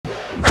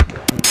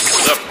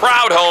the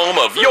proud home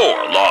of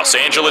your Los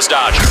Angeles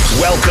Dodgers.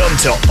 Welcome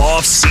to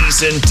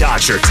Off-Season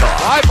Dodger Talk.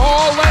 Fly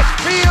ball left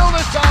field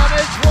is on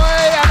its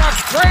way, and a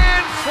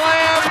grand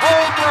slam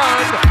home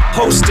run.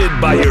 Hosted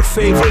by your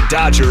favorite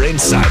Dodger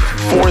insider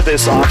for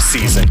this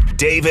offseason,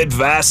 David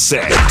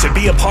Vassegh. To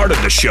be a part of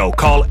the show,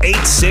 call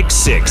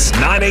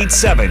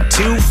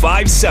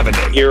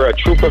 866-987-2578. You're a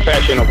true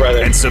professional,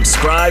 brother. And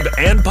subscribe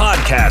and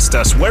podcast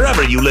us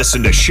wherever you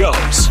listen to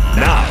shows.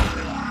 Now,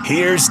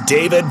 here's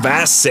David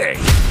Vassegh.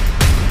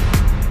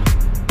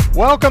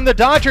 Welcome to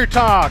Dodger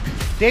Talk.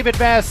 David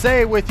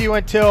Vassegh with you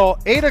until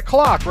 8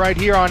 o'clock right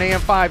here on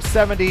AM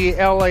 570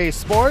 LA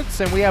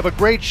Sports. And we have a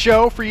great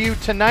show for you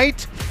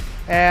tonight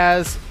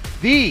as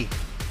the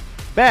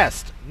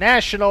best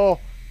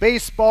national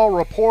baseball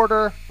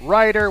reporter,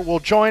 writer will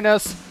join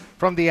us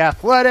from The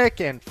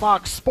Athletic and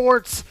Fox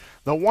Sports,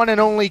 the one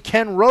and only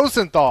Ken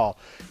Rosenthal.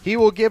 He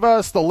will give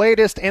us the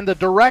latest and the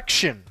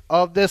direction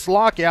of this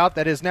lockout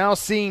that is now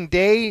seeing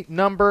day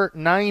number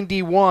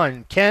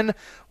 91. Ken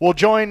will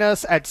join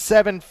us at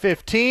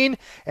 7:15,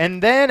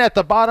 and then at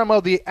the bottom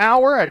of the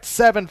hour at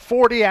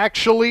 7:40,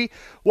 actually,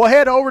 we'll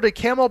head over to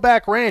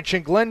Camelback Ranch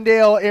in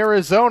Glendale,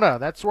 Arizona.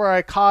 That's where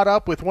I caught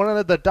up with one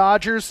of the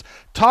Dodgers'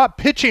 top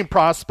pitching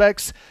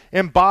prospects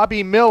in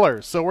Bobby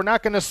Miller. So we're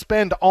not going to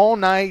spend all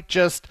night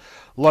just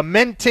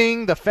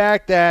lamenting the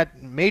fact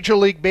that Major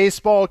League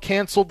Baseball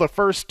canceled the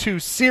first two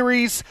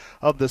series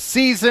of the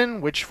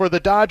season, which for the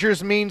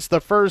Dodgers means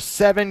the first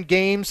 7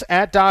 games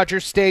at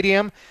Dodger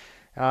Stadium.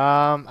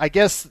 I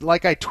guess,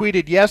 like I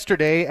tweeted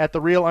yesterday at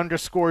the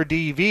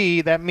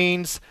real_DV, that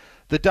means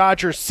the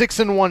Dodgers'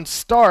 6-1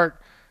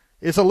 start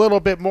is a little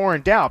bit more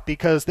in doubt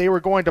because they were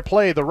going to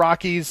play the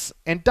Rockies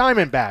and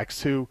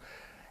Diamondbacks, who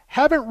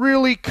haven't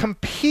really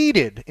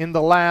competed in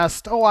the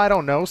last,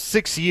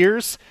 6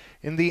 years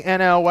in the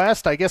NL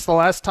West. I guess the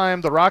last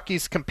time the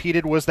Rockies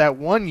competed was that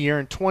one year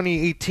in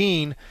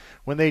 2018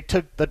 when they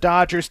took the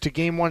Dodgers to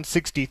Game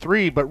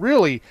 163, but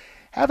really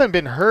haven't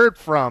been heard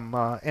from,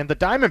 and the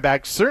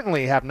Diamondbacks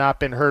certainly have not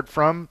been heard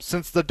from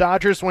since the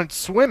Dodgers went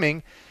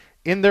swimming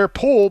in their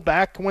pool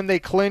back when they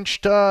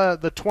clinched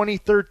the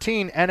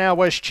 2013 NL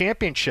West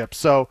Championship.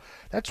 So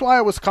that's why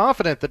I was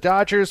confident the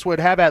Dodgers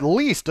would have at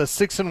least a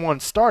 6-1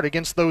 start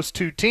against those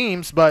two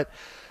teams, but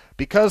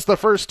because the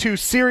first 2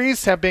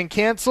 series have been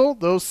canceled,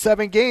 those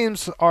 7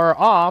 games are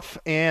off,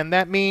 and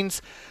that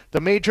means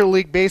the Major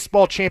League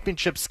Baseball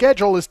championship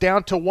schedule is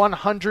down to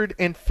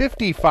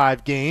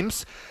 155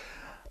 games.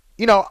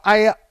 You know,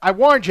 I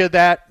warned you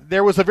that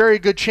there was a very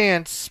good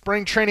chance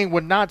spring training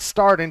would not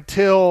start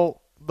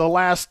until the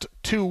last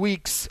 2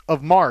 weeks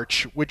of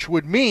March, which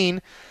would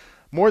mean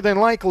more than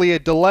likely a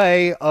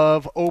delay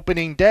of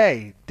opening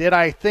day. Did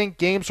I think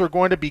games were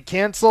going to be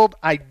canceled?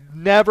 I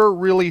never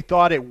really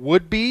thought it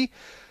would be.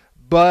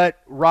 But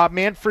Rob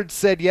Manfred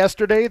said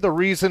yesterday the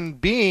reason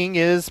being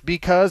is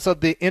because of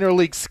the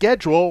interleague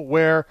schedule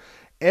where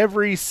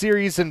every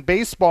series in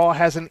baseball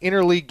has an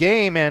interleague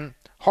game, and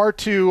hard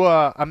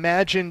to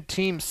imagine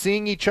teams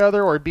seeing each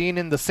other or being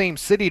in the same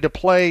city to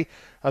play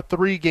a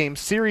 3-game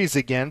series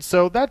again.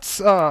 So that's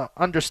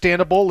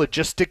understandable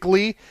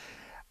logistically.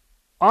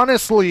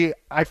 Honestly,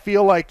 I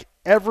feel like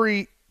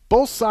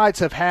both sides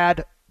have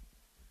had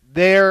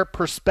their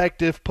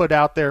perspective put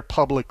out there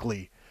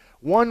publicly,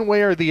 one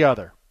way or the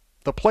other.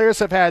 The players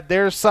have had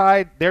their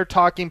side, their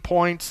talking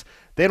points.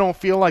 They don't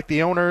feel like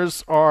the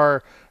owners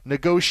are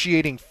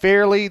negotiating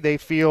fairly. They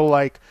feel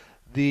like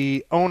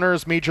the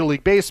owners, Major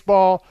League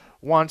Baseball,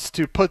 wants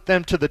to put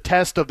them to the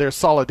test of their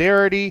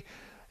solidarity.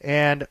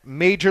 And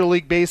Major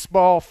League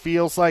Baseball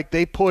feels like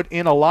they put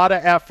in a lot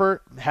of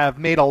effort, have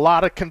made a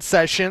lot of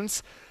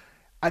concessions.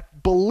 I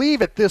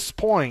believe at this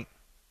point,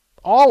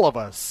 all of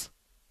us,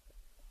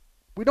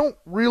 we don't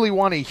really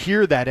want to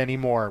hear that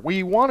anymore.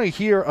 We want to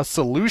hear a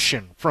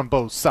solution from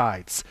both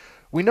sides.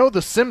 We know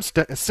the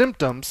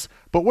symptoms,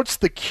 but what's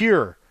the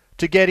cure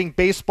to getting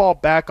baseball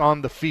back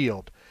on the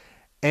field?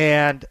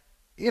 And,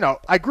 you know,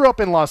 I grew up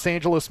in Los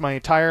Angeles my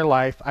entire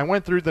life. I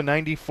went through the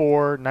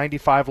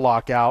 94-95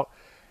 lockout,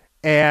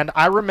 and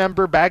I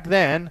remember back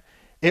then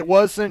it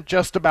wasn't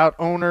just about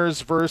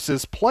owners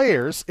versus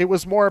players. It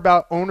was more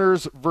about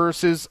owners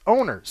versus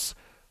owners.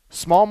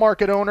 Small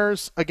market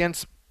owners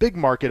against big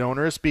market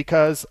owners,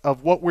 because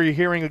of what we're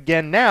hearing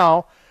again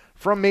now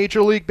from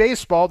Major League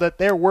Baseball, that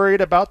they're worried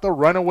about the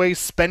runaway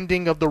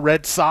spending of the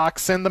Red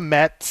Sox and the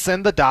Mets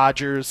and the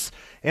Dodgers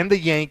and the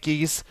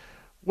Yankees.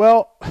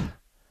 Well,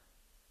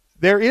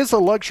 there is a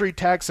luxury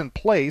tax in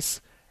place,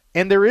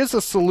 and there is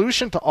a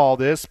solution to all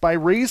this by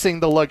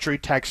raising the luxury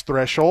tax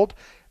threshold,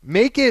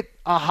 make it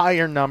a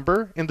higher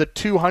number in the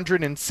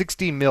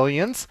 260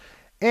 millions,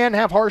 and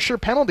have harsher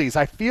penalties.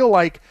 I feel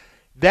like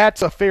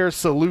that's a fair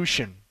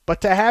solution.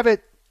 But to have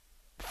it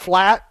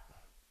flat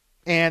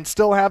and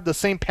still have the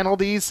same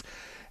penalties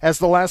as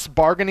the last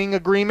bargaining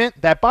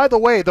agreement that, by the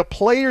way, the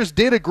players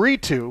did agree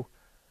to,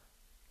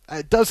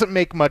 it doesn't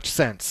make much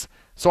sense.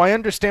 So I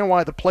understand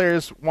why the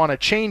players want to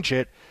change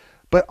it,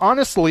 but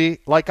honestly,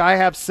 like I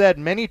have said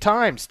many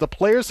times, the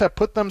players have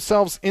put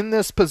themselves in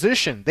this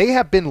position. They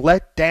have been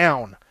let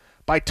down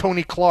by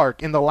Tony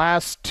Clark in the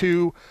last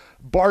 2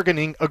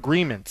 bargaining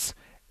agreements.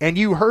 And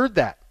you heard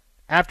that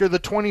after the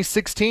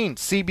 2016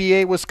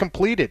 CBA was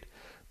completed.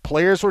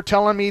 Players were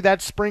telling me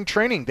that spring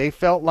training, they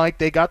felt like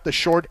they got the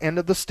short end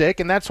of the stick,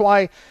 and that's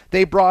why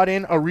they brought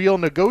in a real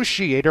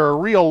negotiator, a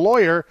real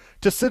lawyer,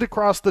 to sit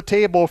across the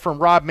table from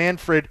Rob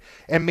Manfred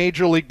and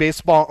Major League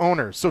Baseball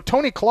owners. So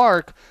Tony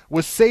Clark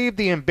was saved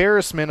the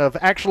embarrassment of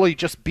actually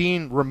just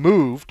being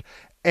removed,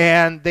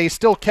 and they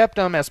still kept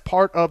him as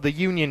part of the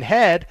union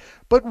head,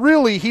 but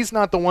really he's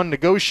not the one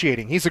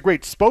negotiating. He's a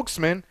great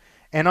spokesman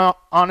and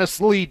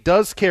honestly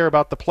does care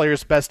about the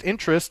players' best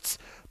interests,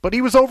 but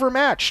he was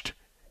overmatched.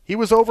 He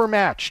was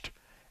overmatched,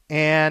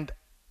 and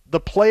the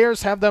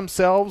players have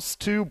themselves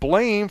to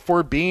blame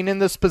for being in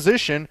this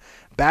position,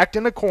 backed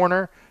in a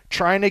corner,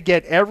 trying to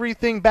get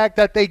everything back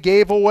that they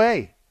gave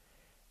away.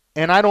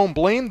 And I don't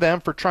blame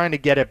them for trying to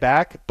get it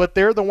back, but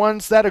they're the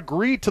ones that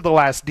agreed to the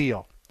last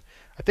deal.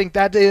 I think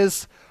that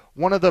is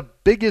one of the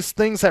biggest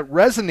things that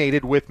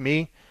resonated with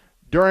me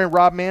during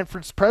Rob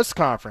Manfred's press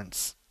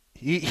conference.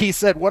 He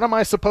said, what am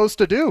I supposed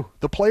to do?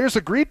 The players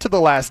agreed to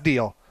the last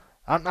deal.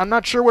 I'm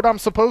not sure what I'm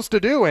supposed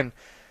to do, and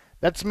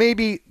that's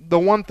maybe the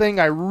one thing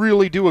I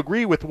really do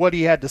agree with what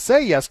he had to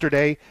say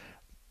yesterday.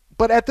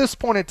 But at this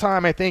point in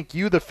time, I think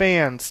you, the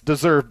fans,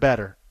 deserve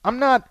better. I'm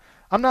not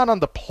on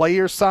the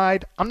player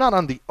side. I'm not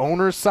on the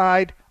owner's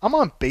side. I'm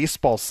on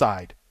baseball's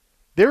side.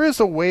 There is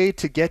a way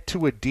to get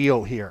to a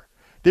deal here.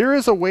 There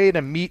is a way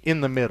to meet in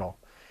the middle.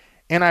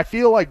 And I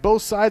feel like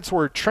both sides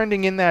were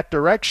trending in that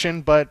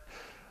direction, but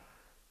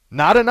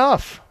not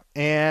enough.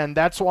 And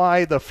that's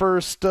why the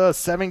first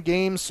 7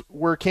 games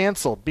were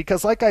canceled.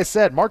 Because like I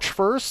said, March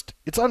 1st,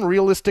 it's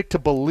unrealistic to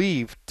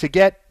believe to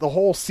get the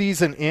whole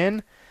season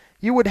in,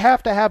 you would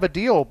have to have a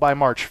deal by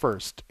March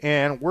 1st.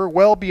 And we're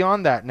well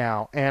beyond that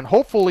now. And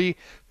hopefully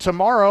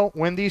tomorrow,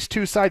 when these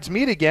two sides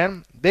meet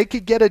again, they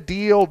could get a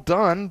deal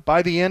done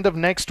by the end of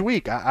next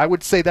week. I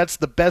would say that's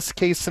the best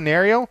case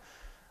scenario.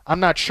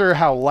 I'm not sure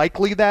how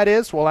likely that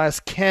is. We'll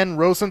ask Ken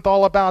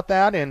Rosenthal about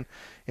that in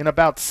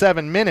about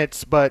 7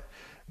 minutes, but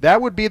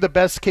that would be the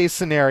best case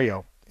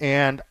scenario.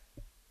 And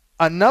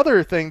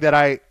another thing that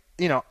I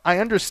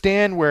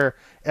understand where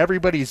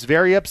everybody's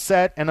very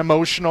upset and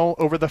emotional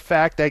over the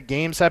fact that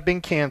games have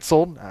been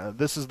canceled.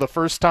 This is the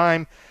first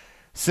time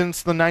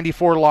since the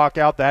 94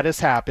 lockout that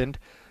has happened.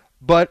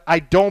 But I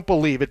don't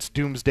believe it's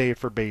doomsday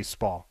for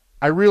baseball.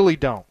 I really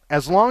don't.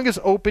 As long as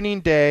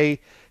opening day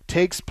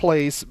takes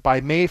place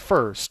by May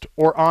 1st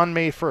or on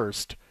May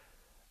 1st,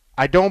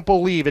 I don't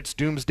believe it's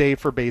doomsday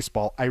for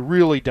baseball. I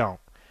really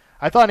don't.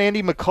 I thought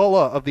Andy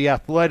McCullough of The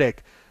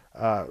Athletic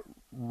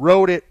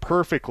wrote it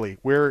perfectly,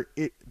 where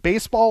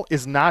baseball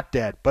is not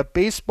dead, but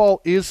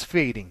baseball is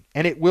fading,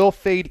 and it will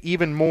fade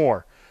even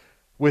more.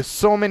 With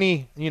so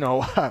many,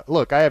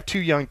 look, I have 2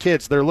 young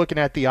kids. They're looking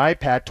at the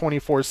iPad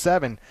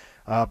 24/7,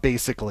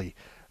 basically.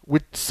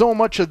 With so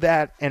much of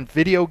that and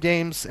video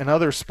games and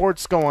other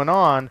sports going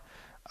on,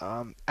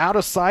 out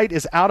of sight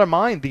is out of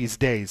mind these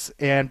days,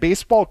 and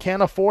baseball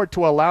can't afford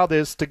to allow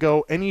this to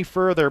go any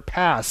further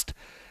past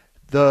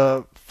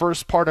the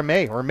first part of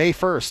May or May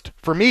 1st.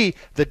 For me,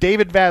 the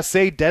David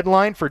Vassegh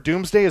deadline for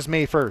doomsday is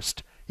May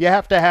 1st. You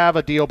have to have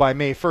a deal by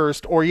May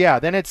 1st, or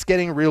then it's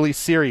getting really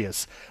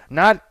serious.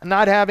 Not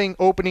having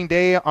opening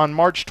day on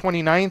March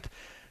 29th,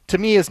 to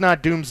me, is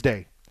not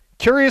doomsday.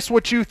 Curious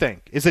what you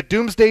think. Is it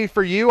doomsday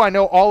for you? I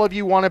know all of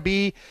you want to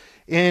be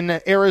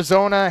in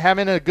Arizona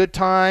having a good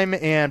time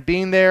and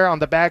being there on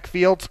the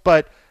backfields,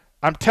 but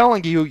I'm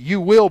telling you, you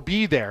will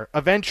be there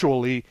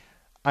eventually.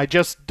 I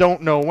just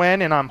don't know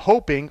when, and I'm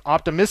hoping,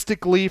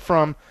 optimistically,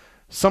 from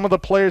some of the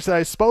players that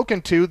I've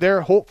spoken to,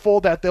 they're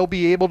hopeful that they'll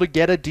be able to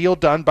get a deal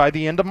done by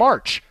the end of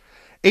March.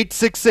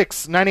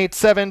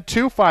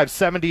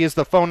 866-987-2570 is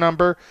the phone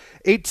number.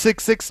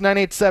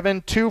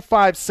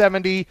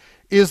 866-987-2570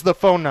 is the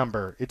phone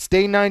number. It's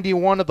day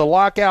 91 of the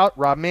lockout.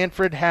 Rob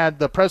Manfred had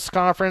the press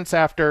conference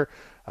after,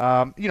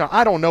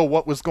 I don't know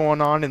what was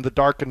going on in the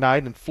dark of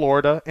night in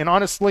Florida. And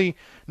honestly,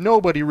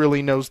 nobody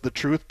really knows the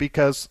truth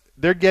because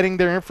they're getting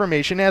their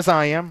information, as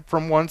I am,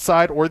 from one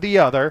side or the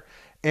other.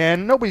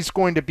 And nobody's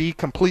going to be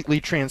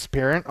completely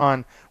transparent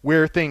on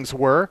where things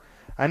were.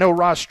 I know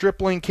Ross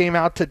Stripling came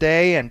out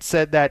today and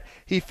said that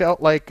he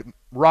felt like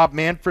Rob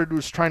Manfred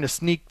was trying to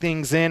sneak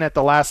things in at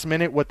the last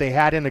minute, what they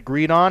hadn't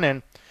agreed on,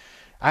 and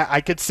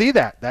I could see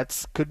that.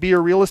 That could be a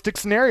realistic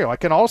scenario. I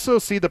can also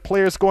see the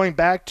players going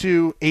back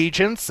to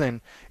agents and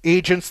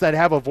agents that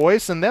have a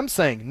voice and them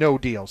saying no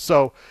deal.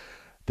 So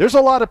there's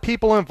a lot of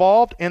people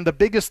involved, and the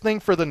biggest thing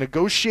for the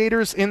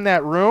negotiators in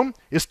that room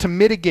is to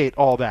mitigate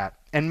all that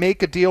and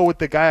make a deal with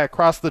the guy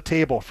across the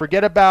table.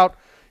 Forget about,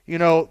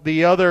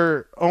 the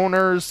other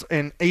owners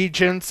and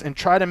agents and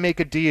try to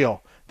make a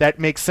deal that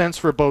makes sense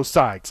for both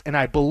sides. And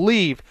I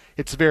believe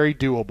it's very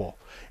doable.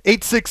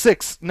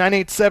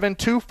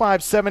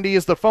 866-987-2570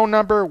 is the phone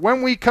number.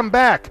 When we come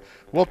back,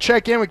 we'll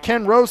check in with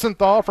Ken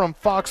Rosenthal from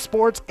Fox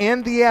Sports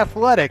and The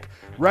Athletic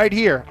right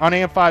here on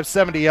AM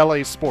 570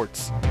 LA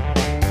Sports.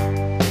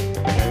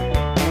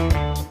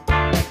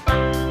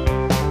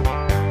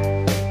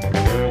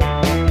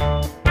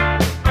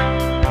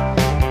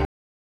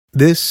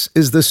 This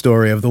is the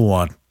story of the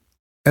one.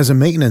 As a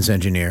maintenance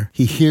engineer,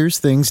 he hears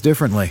things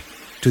differently.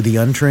 To the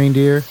untrained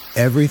ear,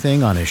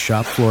 everything on his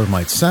shop floor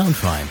might sound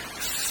fine,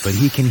 but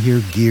he can hear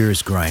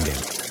gears grinding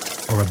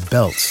or a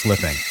belt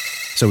slipping.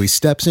 So he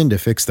steps in to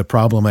fix the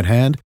problem at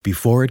hand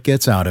before it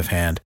gets out of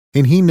hand.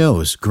 And he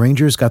knows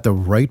Grainger's got the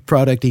right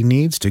product he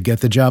needs to get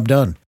the job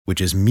done,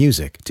 which is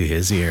music to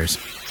his ears.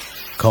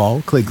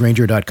 Call, click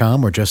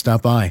Grainger.com, or just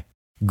stop by.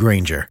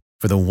 Grainger,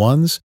 for the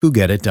ones who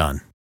get it done.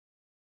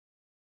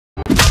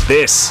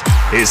 This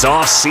is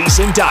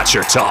Off-Season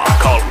Dodger Talk.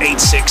 Call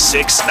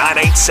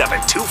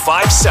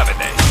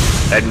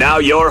 866-987-2578. And now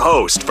your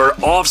host for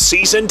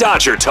Off-Season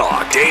Dodger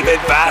Talk, David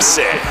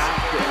Vassegh.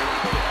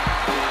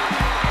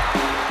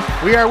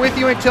 We are with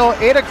you until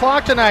 8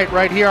 o'clock tonight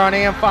right here on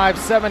AM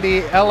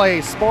 570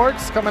 LA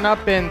Sports. Coming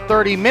up in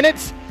 30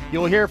 minutes,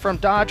 you'll hear from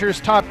Dodgers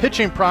top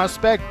pitching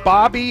prospect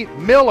Bobby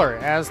Miller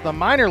as the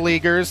minor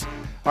leaguers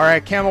are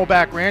at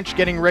Camelback Ranch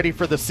getting ready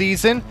for the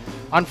season.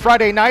 On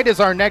Friday night is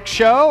our next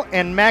show,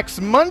 and Max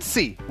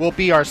Muncy will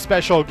be our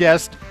special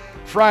guest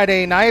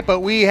Friday night.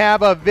 But we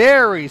have a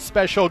very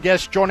special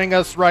guest joining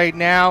us right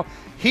now.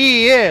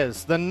 He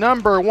is the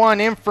 #1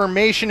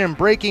 information and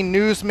breaking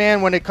news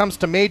man when it comes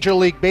to Major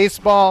League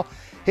Baseball.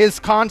 His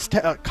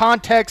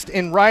context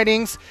in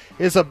writings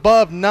is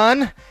above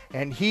none,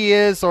 and he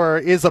is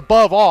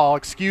above all,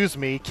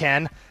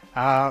 Ken.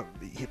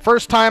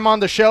 First time on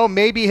the show,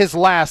 maybe his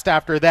last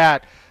after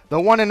that. The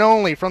one and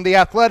only from The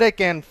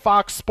Athletic and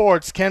Fox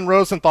Sports, Ken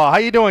Rosenthal. How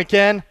you doing,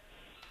 Ken?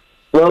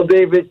 Well,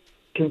 David,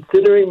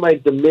 considering my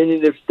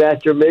diminutive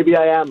stature, maybe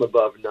I am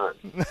above none.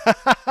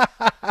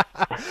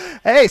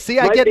 Hey, see,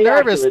 I get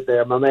nervous.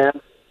 There, my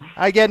man.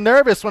 I get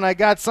nervous when I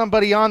got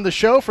somebody on the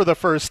show for the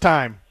first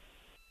time.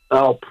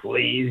 Oh,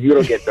 please, you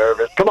don't get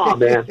nervous. Come on,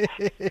 man.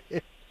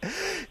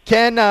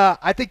 Ken,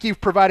 I think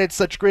you've provided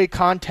such great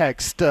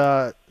context,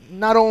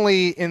 not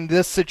only in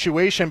this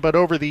situation, but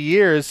over the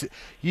years.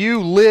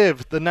 You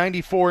lived the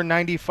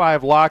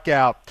 94-95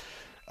 lockout.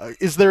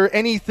 Is there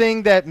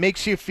anything that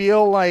makes you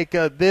feel like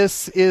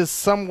this is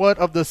somewhat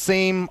of the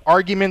same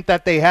argument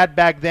that they had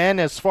back then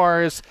as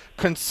far as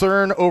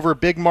concern over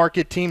big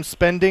market team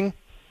spending?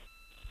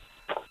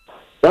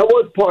 That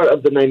was part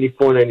of the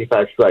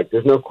 94-95 strike.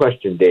 There's no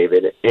question,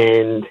 David.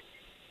 And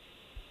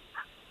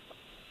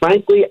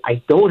frankly,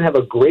 I don't have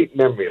a great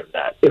memory of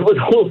that. It was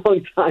a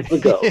long time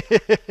ago.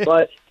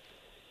 But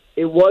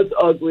it was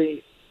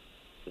ugly.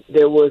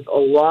 There was a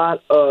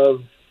lot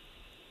of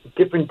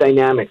different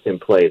dynamics in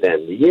play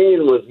then. The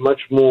union was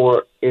much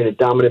more in a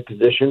dominant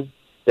position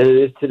than it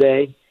is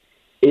today.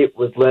 It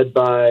was led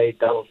by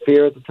Donald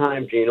Fehr at the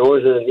time, Gene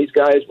Orza, and these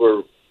guys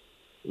were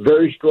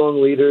very strong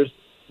leaders.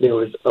 There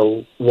was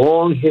a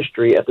long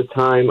history at the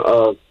time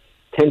of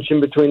tension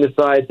between the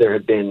sides. There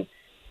had been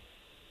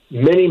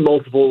many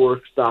multiple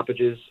work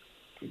stoppages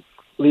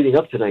leading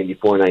up to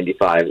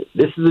 94-95.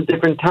 This is a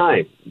different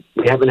time.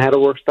 We haven't had a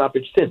work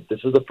stoppage since.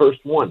 This is the first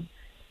one.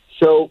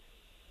 So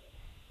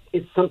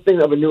it's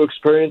something of a new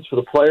experience for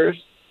the players.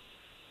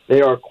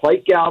 They are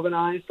quite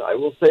galvanized. I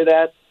will say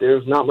that.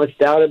 There's not much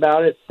doubt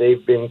about it.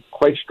 They've been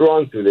quite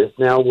strong through this.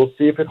 Now we'll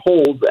see if it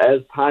holds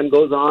as time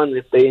goes on,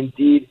 if they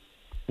indeed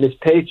miss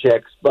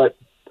paychecks. But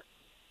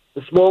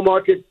the small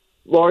market,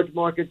 large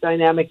market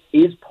dynamic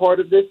is part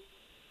of this.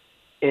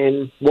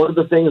 And one of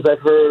the things I've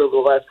heard over the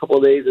last couple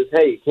of days is,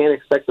 hey, you can't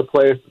expect the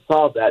players to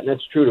solve that, and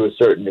that's true to a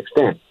certain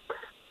extent.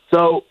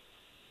 So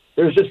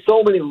there's just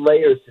so many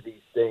layers to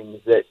these things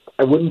that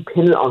I wouldn't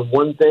pin it on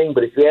one thing,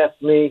 but if you ask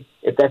me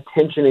if that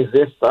tension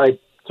exists, I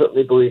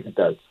certainly believe it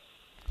does.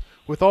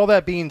 With all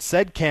that being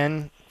said,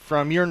 Ken,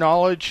 from your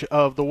knowledge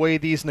of the way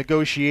these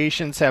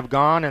negotiations have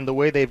gone and the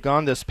way they've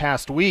gone this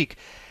past week,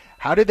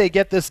 how do they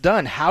get this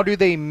done? How do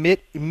they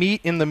meet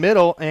in the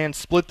middle and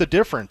split the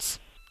difference?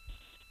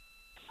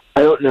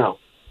 I don't know.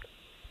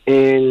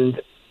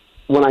 And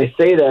when I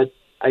say that,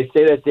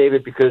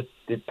 David, because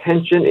the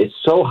tension is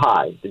so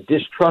high, the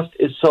distrust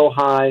is so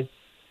high,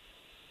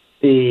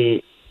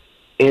 the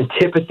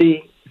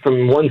antipathy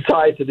from one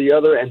side to the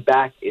other and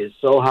back is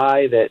so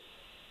high that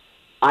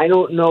I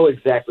don't know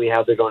exactly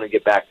how they're going to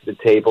get back to the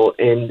table.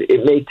 And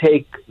it may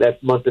take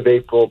that month of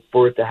April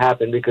for it to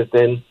happen, because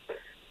then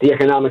the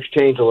economics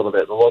change a little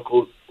bit. The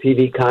local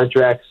TV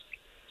contracts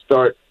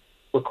start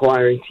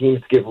requiring teams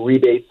to give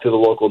rebates to the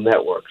local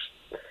networks.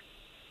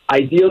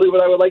 Ideally,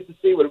 what I would like to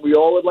see, what we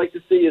all would like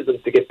to see, is them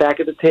to get back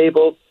at the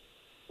table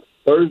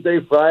Thursday,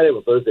 Friday,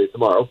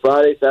 tomorrow,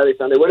 Friday, Saturday,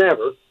 Sunday,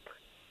 whatever,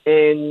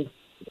 and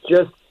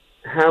just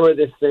hammer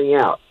this thing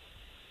out.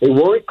 They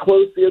weren't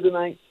close the other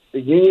night.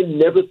 The union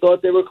never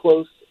thought they were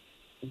close,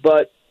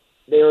 but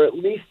they are at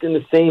least in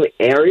the same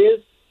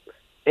areas,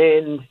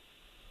 and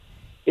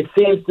it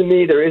seems to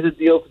me there is a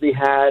deal to be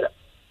had.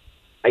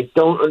 I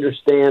don't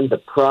understand the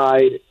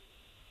pride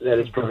that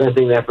is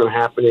preventing that from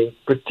happening,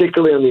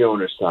 particularly on the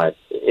owner's side.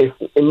 If,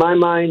 in my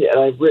mind, and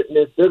I've written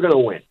this, they're going to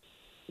win.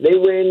 They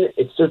win.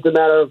 It's just a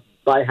matter of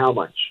by how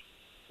much.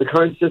 The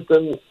current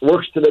system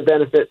works to their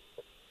benefit.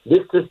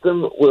 This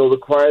system will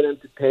require them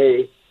to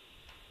pay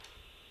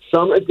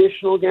some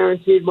additional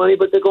guaranteed money,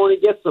 but they're going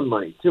to get some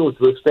money, too,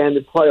 through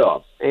expanded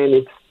playoffs. And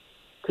it's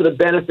to the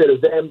benefit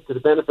of them, to the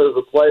benefit of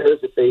the players,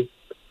 if they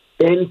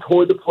bend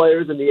toward the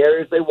players in the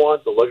areas they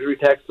want, the luxury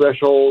tax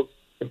thresholds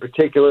in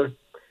particular.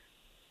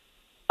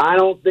 I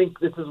don't think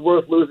this is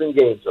worth losing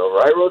games over.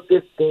 I wrote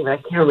this game, I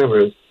can't remember,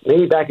 it was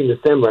maybe back in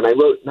December, and I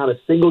wrote not a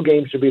single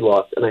game should be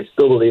lost, and I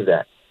still believe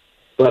that.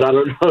 But I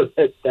don't know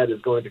that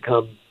is going to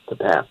come to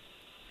pass.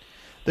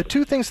 The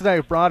two things that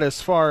I brought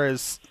as far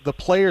as the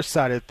player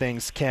side of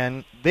things,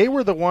 Ken, they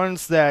were the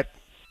ones that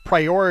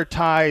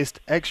prioritized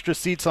extra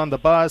seats on the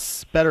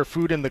bus, better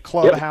food in the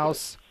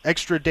clubhouse,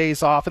 extra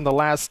days off in the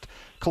last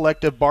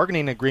collective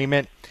bargaining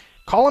agreement.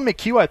 Colin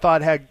McHugh, I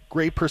thought, had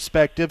great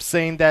perspective,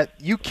 saying that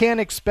you can't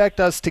expect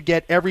us to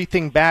get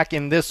everything back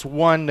in this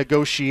one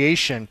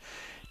negotiation.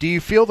 Do you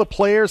feel the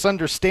players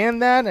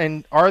understand that,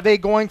 and are they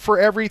going for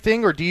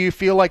everything, or do you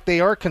feel like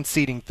they are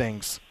conceding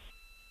things?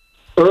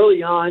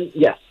 Early on,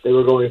 yes, they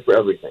were going for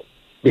everything,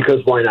 because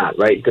why not,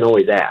 right? You can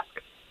always ask.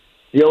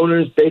 The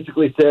owners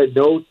basically said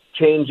no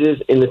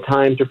changes in the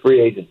time to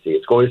free agency.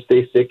 It's going to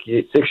stay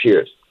 6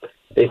 years.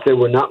 They said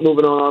we're not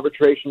moving on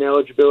arbitration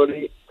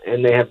eligibility,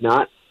 and they have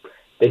not.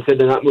 They said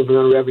they're not moving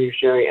on revenue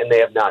sharing, and they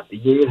have not. The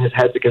union has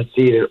had to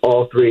concede in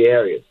all three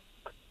areas.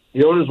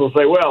 The owners will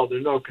say, well,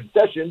 there's no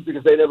concessions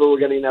because they never were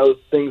getting those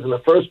things in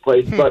the first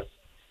place. But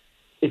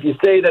if you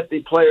say that the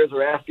players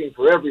are asking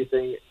for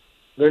everything,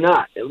 they're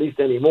not, at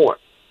least anymore.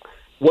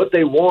 What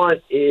they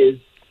want is,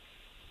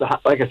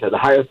 like I said, the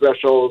higher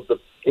thresholds, the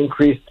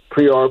increased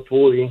pre-arb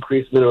pool, the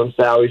increased minimum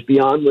salaries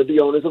beyond what the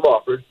owners have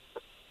offered.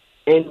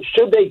 And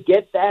should they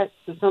get that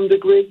to some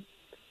degree,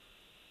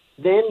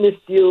 then this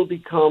deal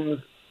becomes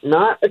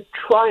not a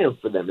triumph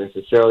for them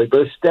necessarily,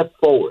 but a step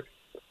forward.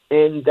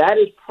 And that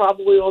is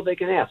probably all they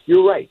can ask.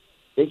 You're right.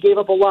 They gave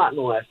up a lot in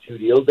the last two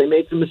deals. They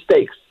made some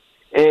mistakes.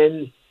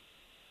 And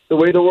the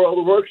way the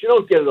world works, you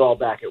don't get it all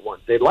back at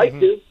once. They'd like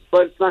to,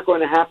 but it's not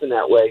going to happen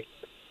that way.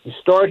 You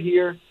start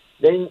here,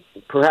 then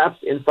perhaps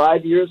in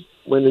 5 years,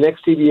 when the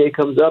next CBA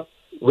comes up,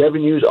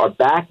 revenues are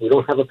back. We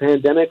don't have a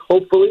pandemic,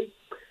 hopefully.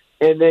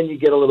 And then you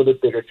get a little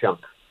bit bigger chunk.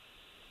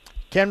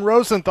 Ken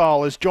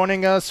Rosenthal is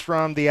joining us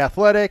from The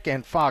Athletic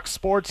and Fox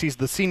Sports. He's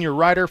the senior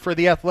writer for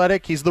The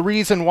Athletic. He's the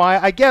reason why,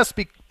 I guess,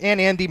 and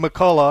Andy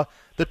McCullough,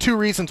 the two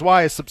reasons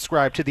why I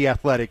subscribe to The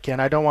Athletic, Ken.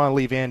 I don't want to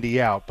leave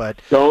Andy out,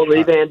 but don't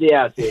leave Andy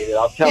out, David.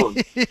 I'll tell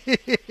him.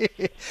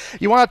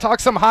 You want to talk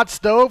some hot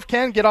stove,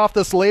 Ken? Get off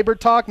this labor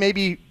talk?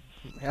 Maybe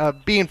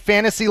be in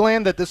fantasy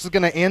land that this is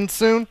going to end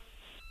soon?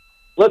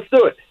 Let's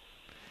do it.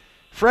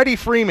 Freddie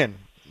Freeman.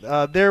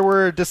 There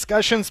were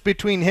discussions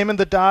between him and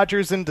the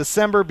Dodgers in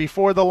December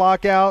before the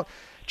lockout.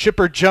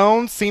 Chipper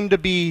Jones seemed to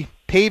be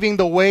paving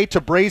the way to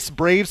brace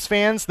Braves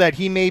fans that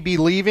he may be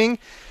leaving.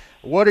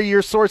 What are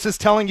your sources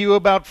telling you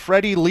about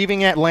Freddie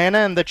leaving Atlanta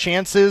and the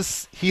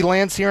chances he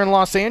lands here in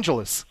Los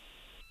Angeles?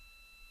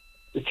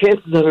 The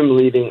chances of him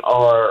leaving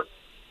are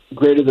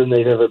greater than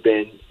they've ever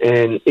been,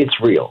 and it's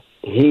real.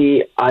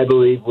 He, I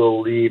believe,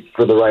 will leave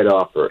for the right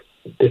offer.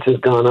 This has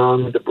gone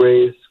on with the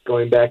Braves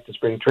going back to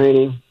spring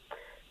training.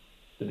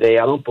 They,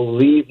 I don't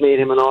believe, made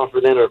him an offer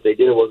then, or if they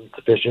did, it wasn't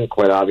sufficient,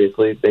 quite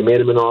obviously. They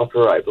made him an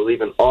offer, I believe,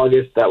 in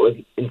August. That was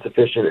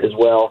insufficient as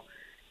well.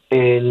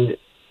 And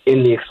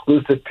in the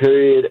exclusive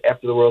period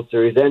after the World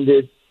Series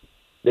ended,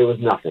 there was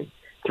nothing.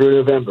 Through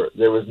November,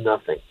 there was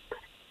nothing.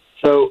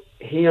 So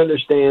he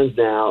understands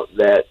now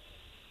that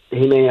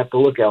he may have to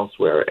look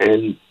elsewhere.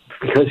 And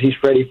because he's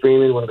Freddie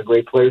Freeman, one of the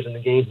great players in the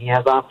game, he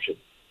has options.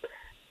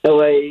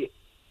 L.A.,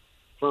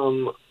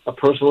 from a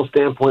personal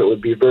standpoint,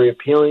 would be very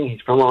appealing.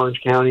 He's from Orange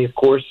County, of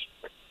course.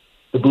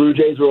 The Blue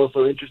Jays were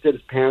also interested.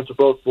 His parents were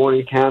both born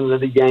in Canada.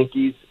 The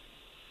Yankees,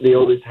 they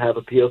always have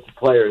appeal to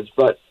players.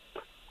 But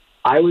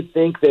I would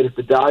think that if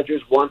the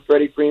Dodgers want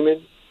Freddie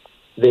Freeman,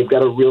 they've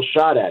got a real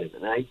shot at him.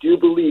 And I do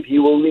believe he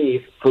will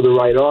leave for the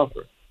right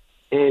offer.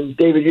 And,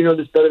 David, you know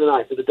this better than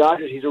I. For the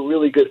Dodgers, he's a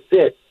really good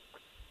fit.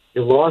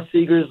 You lost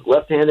Seager's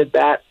left-handed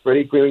bat.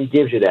 Freddie Freeman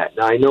gives you that.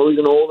 Now, I know he's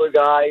an older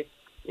guy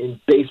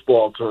in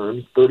baseball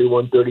terms,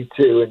 31,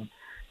 32, and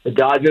the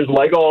Dodgers,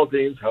 like all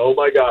teams, oh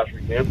my gosh,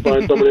 we can't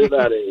find somebody at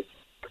that age.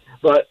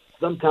 But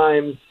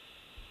sometimes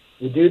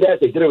you do that.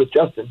 They did it with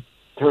Justin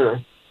Turner,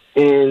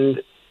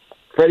 and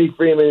Freddie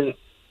Freeman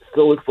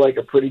still looks like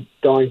a pretty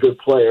darn good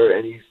player,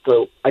 and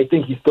I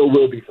think he still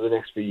will be for the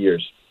next few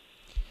years.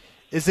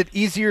 Is it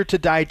easier to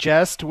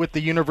digest with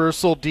the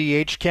universal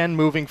DH, Ken,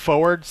 moving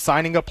forward,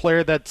 signing a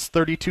player that's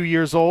 32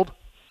 years old?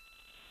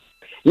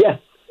 Yes,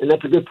 and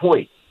that's a good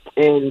point.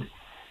 And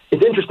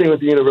it's interesting with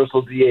the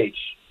universal DH.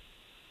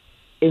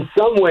 In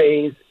some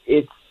ways,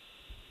 it's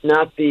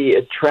not the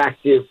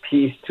attractive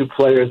piece to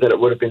players that it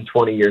would have been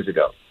 20 years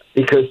ago,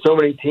 because so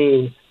many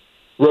teams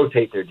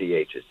rotate their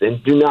DHs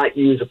and do not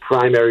use a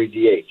primary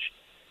DH.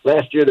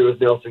 Last year there was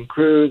Nelson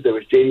Cruz, there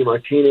was J.D.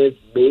 Martinez,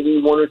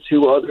 maybe one or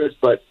two others,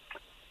 but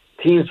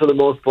teams for the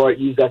most part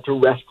use that to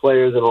rest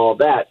players and all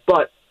that.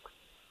 But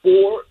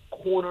for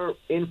corner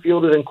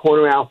infielders and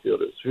corner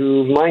outfielders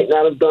who might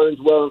not have done as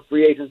well in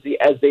free agency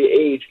as they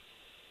age,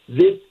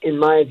 this, in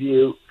my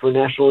view, for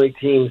National League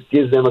teams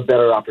gives them a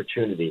better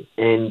opportunity.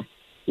 And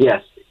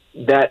yes,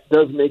 that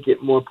does make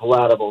it more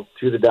palatable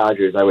to the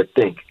Dodgers, I would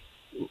think,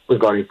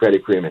 regarding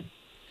Freddie Freeman.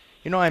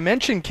 I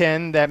mentioned,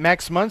 Ken, that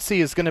Max Muncy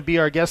is going to be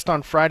our guest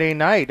on Friday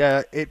night.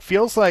 It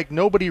feels like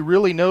nobody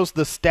really knows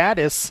the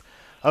status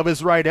of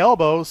his right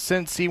elbow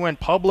since he went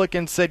public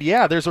and said,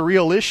 yeah, there's a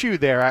real issue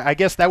there. I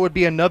guess that would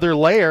be another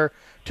layer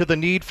to the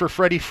need for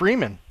Freddie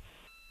Freeman.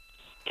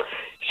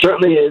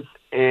 Certainly is,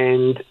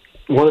 and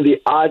one of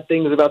the odd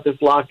things about this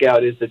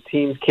lockout is that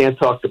teams can't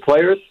talk to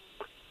players.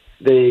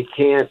 They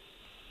can't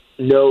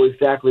know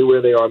exactly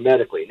where they are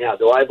medically. Now,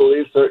 do I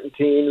believe certain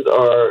teams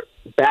are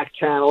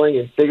back-channeling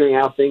and figuring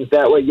out things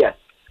that way? Yes.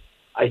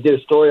 I did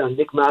a story on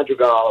Nick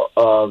Madrigal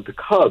of the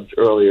Cubs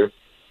earlier,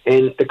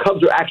 and the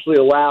Cubs are actually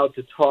allowed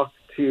to talk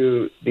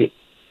to the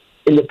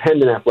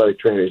independent athletic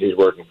trainers he's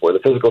working for, the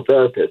physical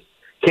therapist.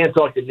 Can't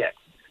talk to Nick.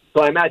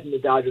 So I imagine the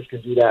Dodgers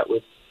can do that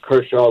with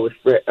Kershaw, with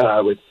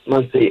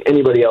Muncy,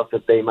 anybody else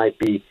that they might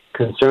be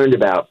concerned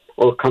about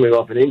or coming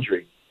off an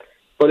injury.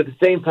 But at the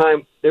same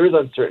time, there is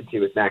uncertainty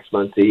with Max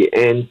Muncy,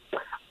 and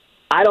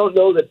I don't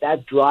know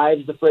that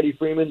drives the Freddie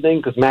Freeman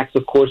thing, because Max,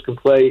 of course, can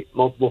play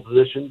multiple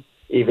positions,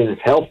 even if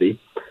healthy,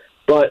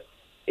 but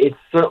it's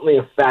certainly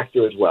a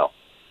factor as well.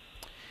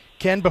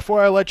 Ken,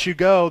 before I let you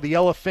go, the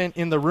elephant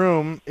in the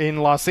room in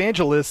Los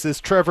Angeles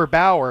is Trevor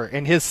Bauer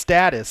and his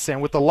status.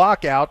 And with the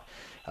lockout,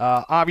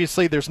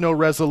 obviously there's no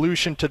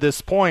resolution to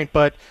this point,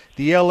 but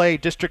the L.A.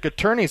 District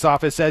Attorney's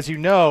Office, as you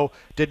know,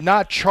 did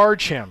not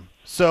charge him.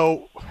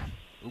 So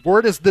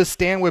where does this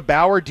stand with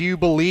Bauer? Do you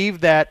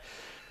believe that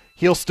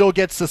he'll still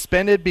get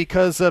suspended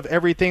because of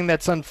everything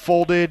that's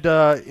unfolded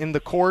in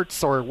the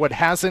courts, or what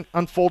hasn't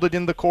unfolded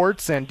in the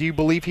courts? And do you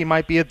believe he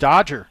might be a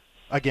Dodger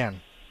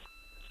again?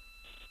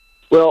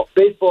 Well,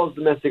 baseball's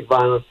domestic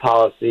violence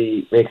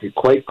policy makes it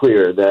quite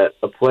clear that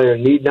a player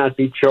need not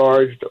be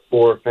charged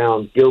or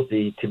found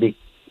guilty to be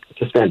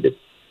suspended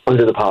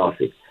under the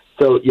policy.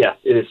 So, yes,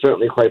 it is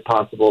certainly quite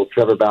possible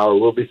Trevor Bauer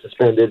will be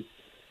suspended.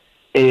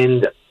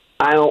 And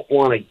I don't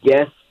want to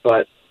guess,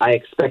 but I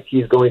expect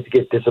he's going to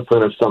get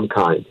discipline of some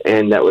kind,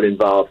 and that would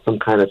involve some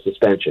kind of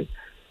suspension.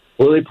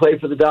 Will he play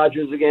for the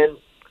Dodgers again?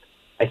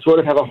 I sort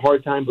of have a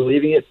hard time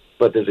believing it,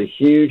 but there's a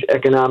huge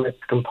economic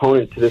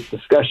component to this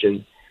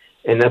discussion,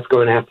 and that's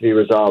going to have to be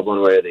resolved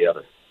one way or the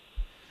other.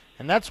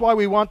 And that's why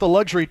we want the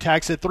luxury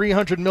tax at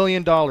 $300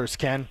 million,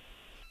 Ken.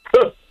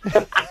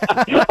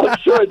 I'm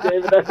sure,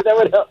 David.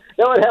 That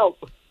would help.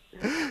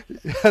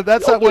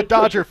 That's not what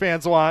Dodger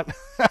fans want.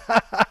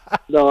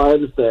 No, I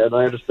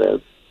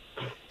understand.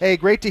 Hey,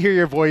 great to hear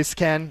your voice,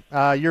 Ken.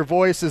 Your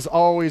voice is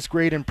always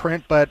great in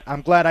print, but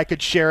I'm glad I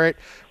could share it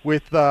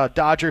with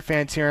Dodger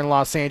fans here in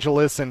Los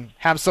Angeles and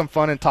have some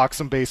fun and talk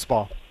some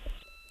baseball.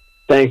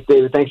 Thanks,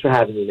 David. Thanks for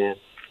having me, man.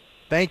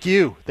 Thank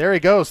you. There he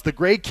goes, the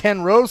great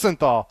Ken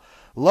Rosenthal.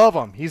 Love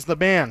him. He's the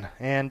man.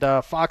 And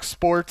Fox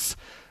Sports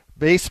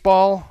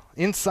baseball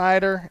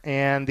insider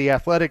and the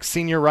Athletic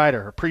senior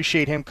writer.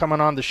 Appreciate him coming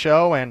on the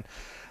show, and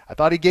I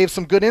thought he gave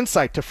some good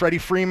insight to Freddie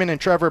Freeman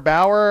and Trevor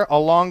Bauer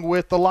along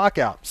with the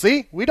lockout.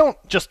 See, we don't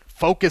just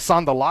focus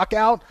on the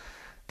lockout.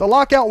 The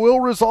lockout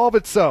will resolve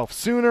itself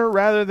sooner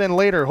rather than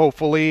later,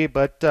 hopefully,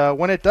 but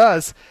when it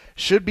does,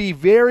 should be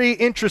very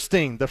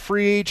interesting. The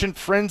free agent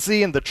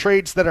frenzy and the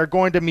trades that are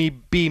going to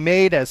be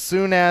made as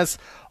soon as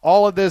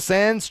all of this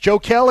ends. Joe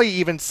Kelly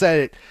even said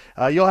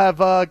it. You'll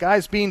have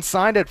guys being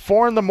signed at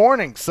 4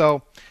 a.m,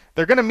 so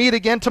they're going to meet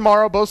again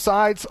tomorrow, both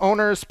sides,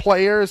 owners,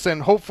 players,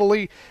 and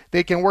hopefully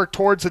they can work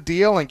towards a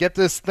deal and get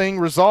this thing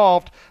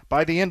resolved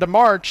by the end of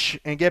March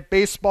and get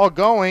baseball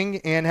going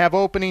and have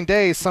opening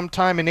day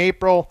sometime in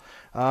April.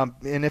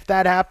 And if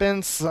that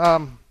happens,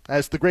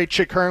 as the great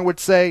Chick Hearn would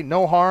say,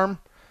 no harm,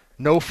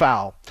 no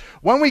foul.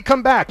 When we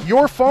come back,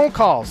 your phone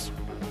calls,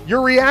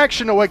 your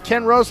reaction to what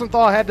Ken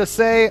Rosenthal had to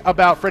say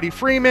about Freddie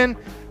Freeman,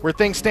 where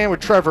things stand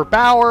with Trevor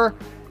Bauer,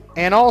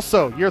 and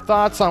also your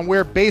thoughts on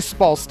where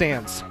baseball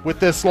stands with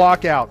this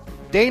lockout.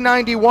 Day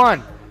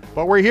 91,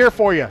 but we're here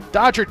for you.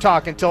 Dodger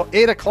Talk until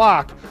 8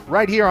 o'clock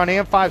right here on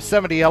AM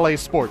 570 LA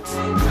Sports.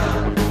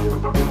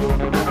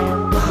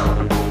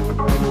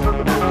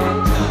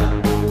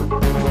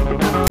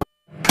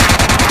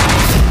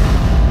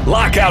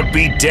 Lockout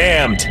be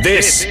damned.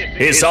 This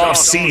is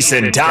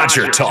off-season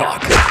Dodger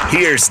Talk.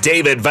 Here's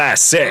David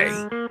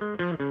Vassegh.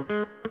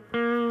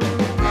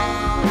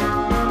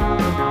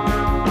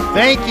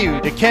 Thank you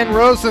to Ken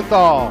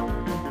Rosenthal,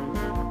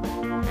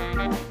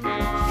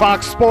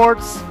 Fox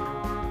Sports,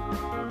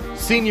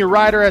 senior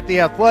writer at The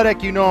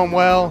Athletic. You know him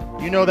well.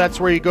 You know that's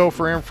where you go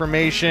for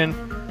information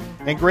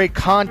and great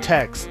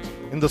context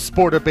in the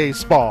sport of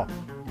baseball.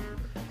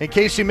 In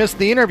case you missed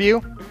the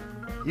interview,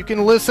 you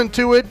can listen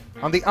to it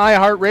on the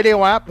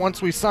iHeartRadio app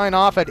once we sign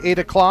off at 8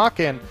 o'clock.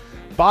 And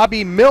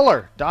Bobby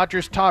Miller,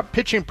 Dodgers' top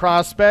pitching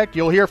prospect,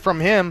 you'll hear from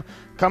him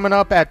coming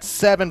up at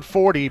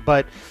 7:40.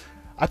 But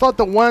I thought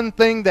the one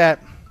thing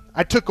that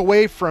I took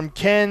away from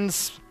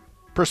Ken's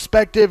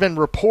perspective and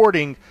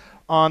reporting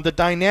on the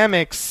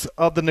dynamics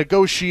of the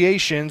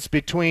negotiations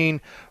between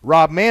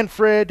Rob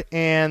Manfred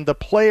and the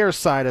player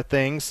side of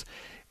things,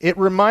 it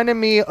reminded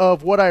me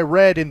of what I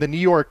read in the New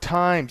York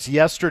Times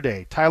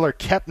yesterday. Tyler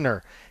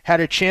Kepner had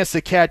a chance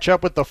to catch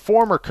up with the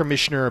former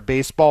commissioner of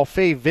baseball,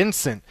 Fay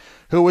Vincent,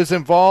 who was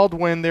involved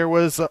when there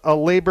was a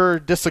labor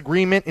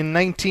disagreement in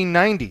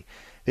 1990.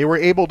 They were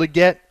able to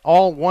get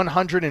all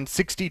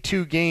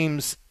 162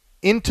 games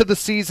into the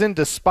season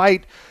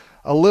despite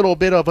a little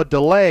bit of a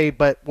delay,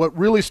 but what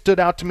really stood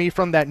out to me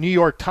from that New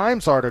York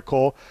Times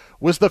article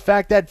was the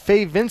fact that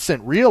Fay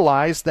Vincent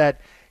realized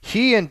that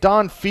he and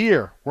Don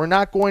Fehr were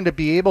not going to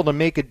be able to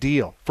make a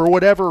deal for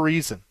whatever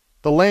reason.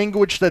 The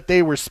language that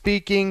they were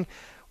speaking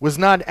was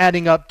not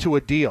adding up to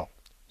a deal.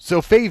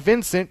 So Fay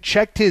Vincent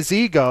checked his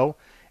ego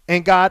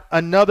and got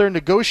another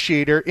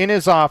negotiator in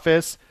his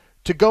office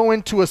to go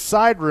into a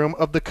side room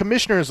of the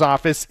commissioner's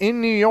office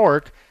in New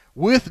York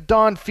with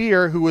Don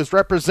Fehr, who was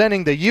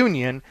representing the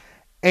union,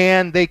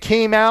 and they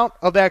came out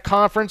of that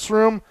conference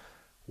room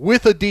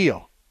with a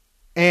deal.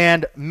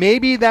 And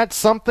maybe that's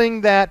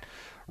something that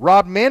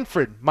Rob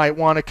Manfred might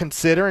want to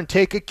consider and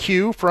take a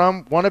cue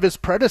from one of his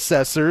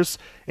predecessors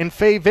in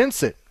Fay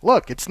Vincent.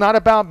 Look, it's not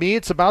about me,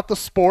 it's about the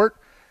sport.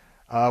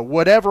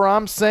 Whatever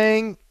I'm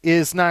saying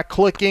is not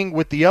clicking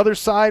with the other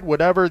side.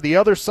 Whatever the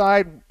other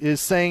side is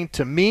saying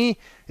to me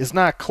is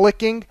not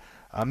clicking.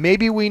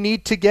 Maybe we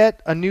need to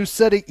get a new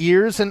set of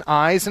ears and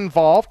eyes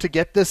involved to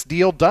get this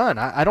deal done.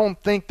 I don't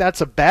think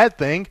that's a bad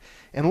thing.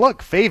 And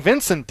look, Fay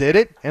Vincent did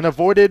it and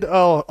avoided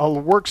a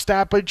work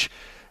stoppage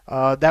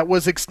that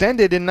was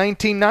extended in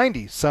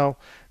 1990. So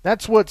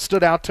that's what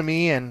stood out to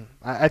me, and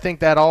I think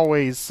that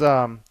always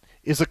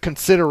is a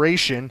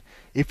consideration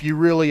if you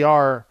really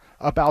are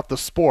about the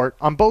sport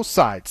on both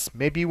sides.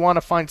 Maybe you want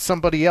to find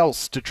somebody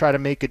else to try to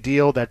make a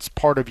deal that's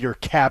part of your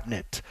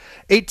cabinet.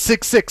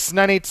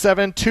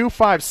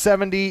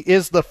 866-987-2570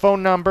 is the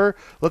phone number.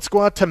 Let's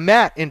go out to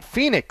Matt in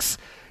Phoenix.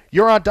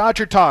 You're on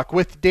Dodger Talk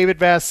with David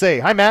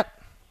Vassegh. Hi, Matt.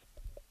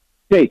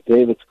 Hey,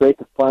 Dave. It's great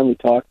to finally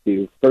talk to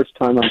you. First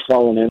time I'm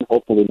calling in,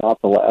 hopefully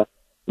not the last.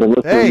 I've been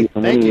listening to you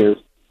for many years.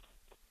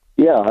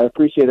 Yeah, I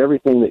appreciate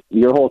everything that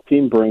your whole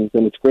team brings,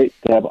 and it's great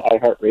to have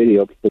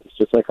iHeartRadio because it's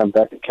just like I'm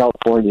back in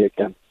California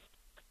again.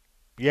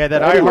 Yeah,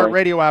 that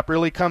iHeartRadio app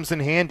really comes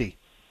in handy.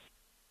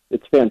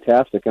 It's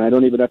fantastic, and I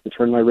don't even have to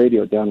turn my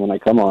radio down when I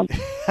come on.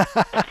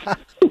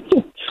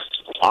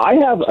 I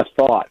have a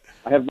thought.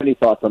 I have many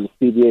thoughts on the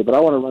CBA, but I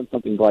want to run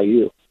something by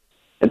you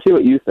and see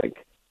what you think.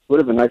 It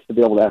would have been nice to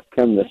be able to ask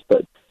Ken this,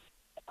 but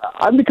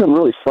I've become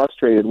really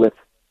frustrated with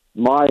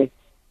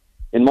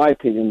in my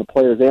opinion, the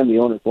players and the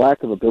owners'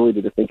 lack of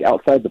ability to think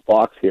outside the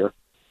box here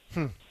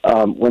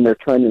when they're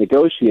trying to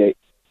negotiate.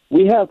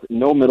 We have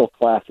no middle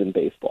class in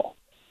baseball.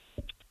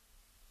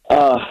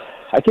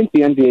 I think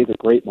the NBA is a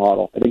great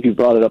model. I think you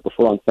brought it up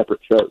before on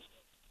separate shows.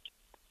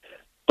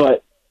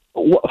 But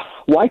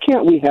why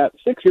can't we have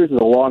 6 years is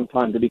a long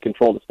time to be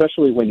controlled,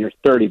 especially when you're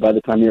 30 by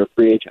the time you're a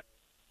free agent.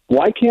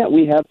 Why can't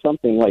we have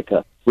something like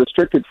a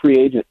restricted free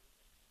agent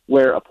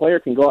where a player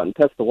can go out and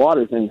test the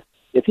waters, and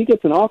if he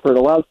gets an offer, it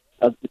allows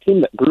the team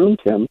that groomed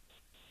him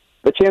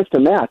the chance to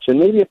match. And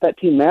maybe if that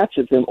team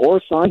matches him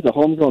or signs a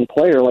homegrown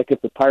player, like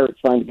if the Pirates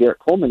signed Garrett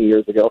Coleman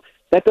years ago,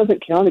 that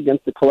doesn't count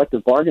against the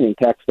collective bargaining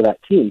tax for that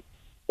team.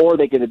 Or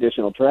they get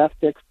additional draft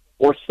picks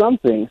or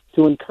something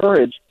to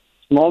encourage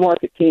small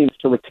market teams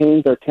to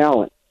retain their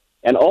talent.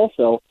 And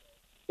also,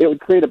 it would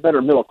create a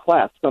better middle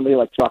class. Somebody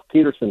like Jock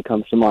Peterson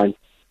comes to mind.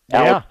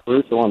 Yeah. Alex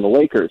Caruso on the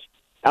Lakers.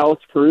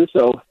 Alex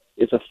Caruso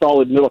is a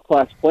solid middle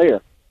class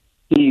player.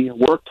 He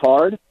worked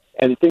hard,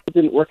 and things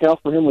didn't work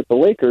out for him with the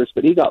Lakers,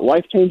 but he got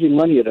life-changing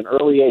money at an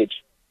early age.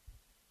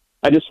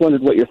 I just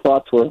wondered what your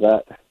thoughts were of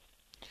that.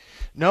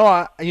 No,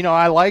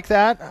 I like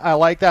that. I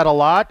like that a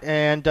lot,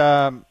 and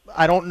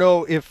I don't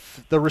know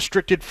if the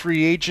restricted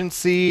free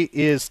agency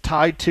is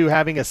tied to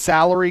having a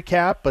salary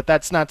cap, but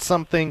that's not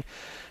something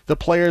the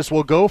players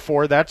will go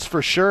for. That's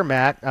for sure,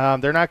 Matt.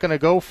 They're not going to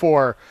go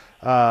for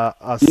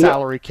a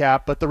salary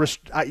cap, but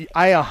I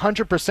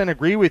 100%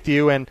 agree with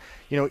you. And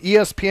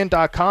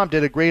ESPN.com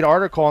did a great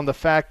article on the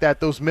fact that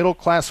those middle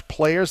class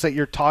players that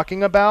you're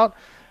talking about.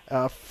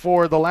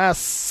 For the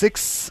last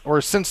since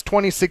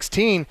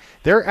 2016,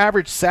 their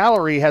average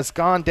salary has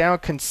gone down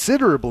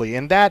considerably,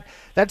 and that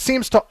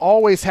seems to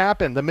always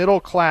happen. The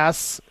middle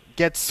class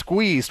gets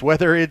squeezed,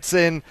 whether it's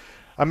in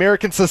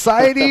American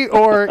society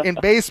or in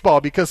baseball,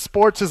 because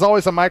sports is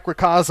always a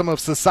microcosm of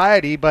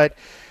society. But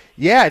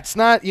yeah, it's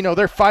not,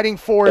 they're fighting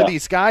for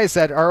these guys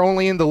that are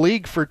only in the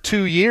league for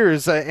 2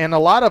 years, and a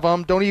lot of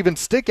them don't even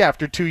stick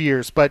after 2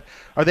 years. But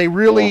are they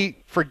really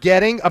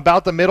forgetting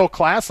about the middle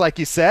class, like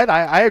you said?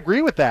 I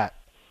agree with that.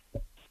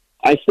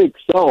 I think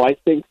so. I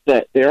think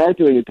that they are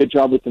doing a good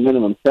job with the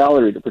minimum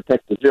salary to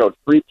protect the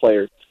 0-3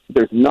 players.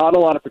 There's not a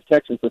lot of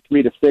protection for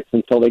 3 to 6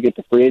 until they get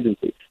to free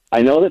agency.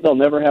 I know that they'll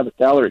never have a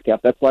salary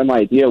cap. That's why my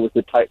idea was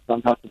to tie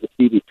somehow to the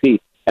CBP.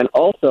 And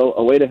also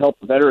a way to help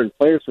veteran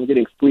players from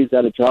getting squeezed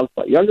out of jobs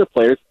by younger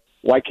players.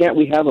 Why can't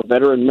we have a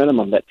veteran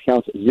minimum that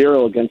counts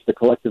 0 against the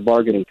collective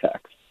bargaining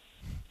tax?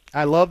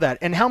 I love that.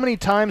 And how many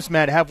times,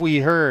 Matt, have we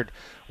heard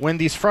when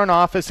these front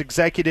office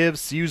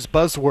executives use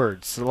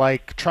buzzwords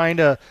like trying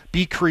to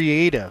be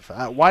creative?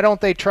 Why don't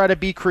they try to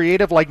be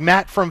creative like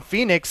Matt from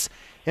Phoenix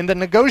in the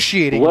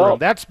negotiating room?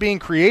 That's being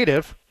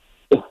creative.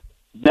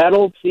 that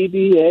old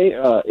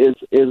CBA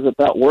is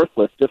about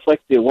worthless, just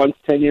like the ones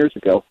 10 years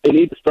ago. They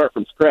need to start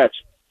from scratch,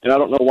 and I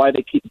don't know why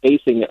they keep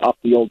basing it off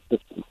the old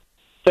system.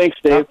 Thanks,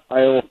 Dave.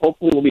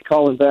 Hopefully we'll be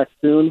calling back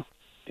soon,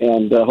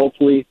 and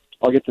hopefully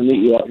I'll get to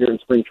meet you out here in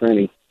spring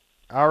training.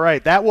 All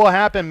right, that will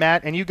happen,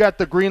 Matt, and you got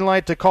the green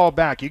light to call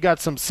back. You got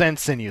some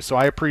sense in you, so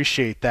I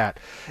appreciate that.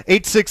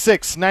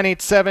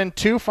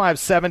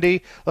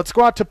 866-987-2570. Let's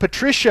go out to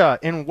Patricia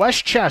in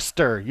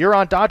Westchester. You're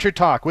on Dodger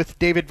Talk with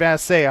David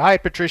Vassegh. Hi,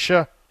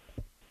 Patricia.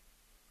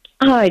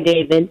 Hi,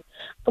 David.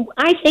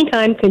 I think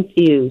I'm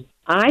confused.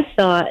 I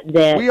thought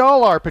that we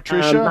all are,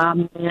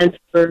 Patricia.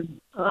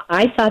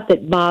 I thought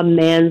that Bob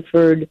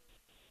Manfred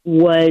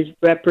was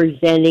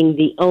representing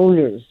the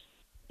owners.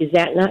 Is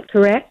that not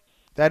correct?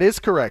 That is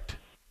correct.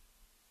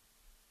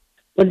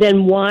 Well,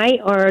 then why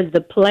are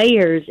the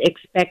players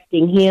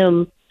expecting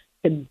him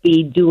to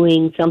be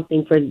doing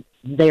something for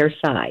their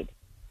side?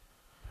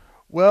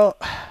 Well,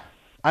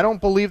 I don't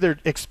believe they're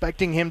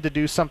expecting him to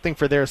do something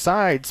for their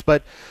sides,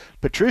 but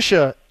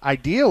Patricia,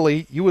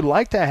 ideally, you would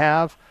like to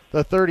have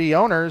the 30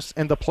 owners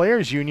and the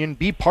players union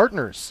be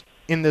partners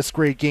in this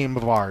great game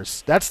of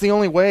ours. That's the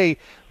only way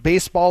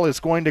baseball is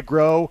going to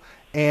grow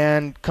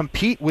and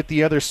compete with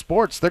the other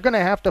sports. They're going to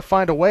have to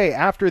find a way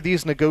after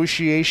these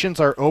negotiations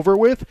are over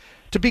with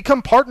to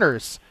become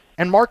partners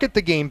and market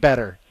the game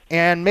better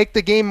and make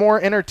the game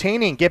more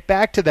entertaining. Get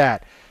back to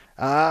that.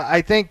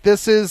 I think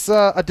this is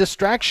a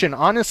distraction,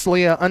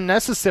 honestly, an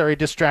unnecessary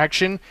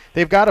distraction.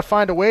 They've got to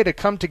find a way to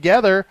come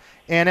together,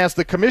 and as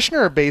the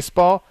commissioner of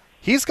baseball,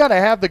 he's got to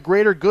have the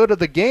greater good of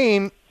the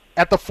game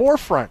at the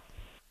forefront.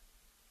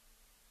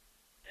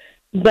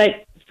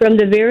 But from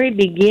the very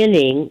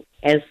beginning,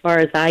 as far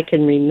as I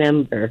can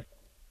remember,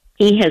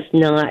 he has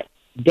not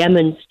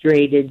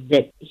demonstrated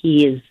that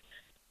he is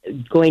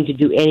going to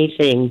do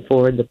anything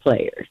for the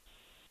players.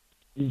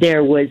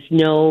 There was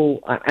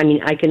no, I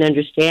mean, I can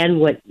understand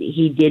what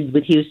he did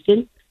with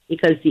Houston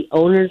because the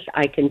owners,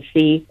 I can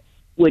see,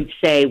 would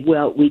say,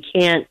 well, we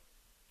can't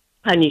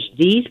punish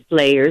these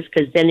players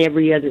because then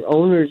every other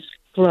owner's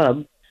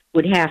club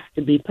would have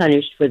to be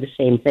punished for the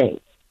same thing.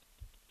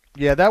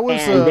 Yeah, that was...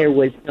 And there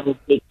was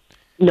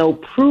no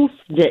proof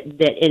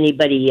that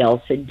anybody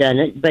else had done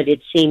it, but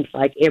it seems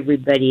like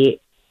every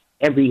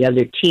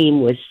other team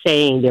was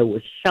saying there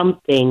was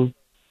something.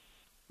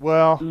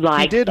 Well,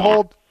 like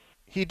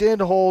he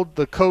did hold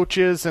the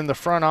coaches and the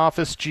front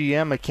office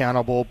GM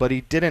accountable, but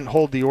he didn't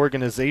hold the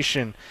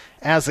organization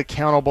as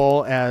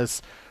accountable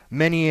as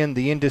many in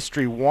the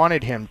industry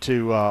wanted him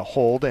to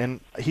hold, and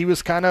he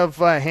was kind of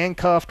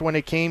handcuffed when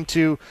it came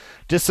to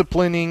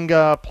disciplining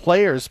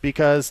players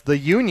because the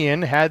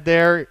union had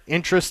their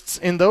interests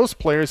in those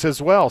players as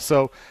well.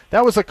 So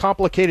that was a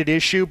complicated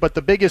issue, but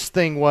the biggest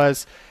thing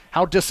was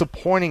how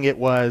disappointing it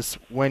was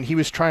when he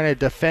was trying to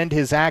defend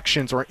his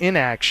actions or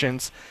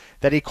inactions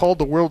that he called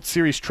the World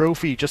Series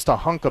trophy just a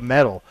hunk of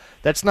metal.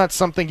 That's not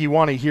something you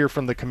want to hear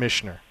from the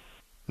commissioner,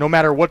 no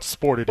matter what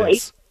sport it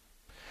is.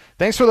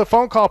 Thanks for the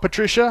phone call,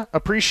 Patricia.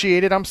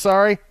 Appreciate it. I'm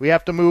sorry. We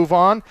have to move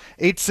on.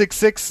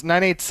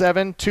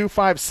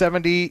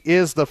 866-987-2570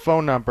 is the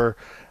phone number.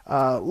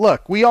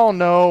 Look, we all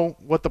know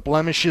what the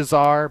blemishes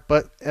are,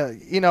 but,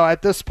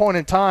 at this point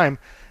in time,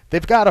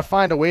 they've got to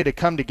find a way to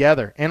come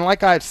together. And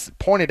like I've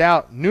pointed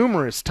out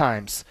numerous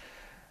times,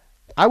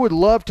 I would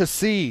love to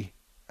see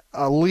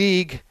a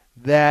league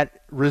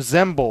that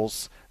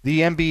resembles the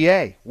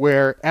NBA,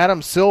 where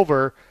Adam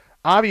Silver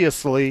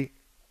obviously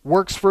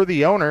works for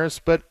the owners,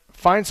 but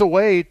finds a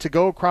way to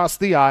go across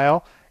the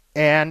aisle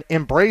and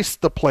embrace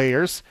the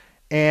players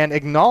and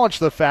acknowledge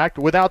the fact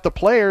without the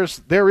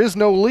players, there is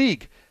no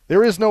league.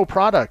 There is no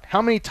product.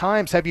 How many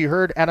times have you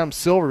heard Adam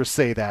Silver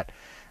say that?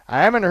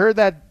 I haven't heard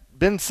that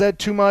been said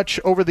too much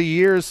over the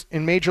years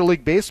in Major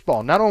League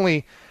Baseball, not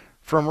only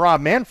from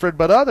Rob Manfred,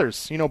 but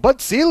others.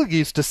 Bud Selig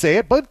used to say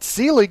it. Bud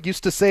Selig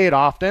used to say it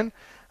often,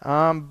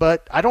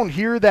 but I don't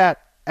hear that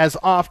as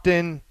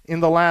often in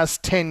the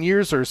last 10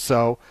 years or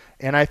so.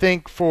 And I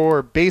think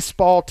for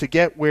baseball to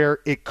get where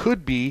it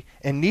could be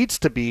and needs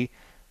to be,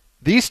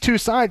 these two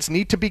sides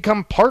need to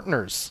become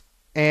partners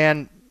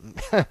and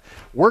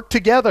work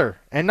together,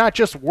 and not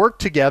just work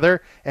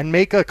together and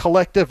make a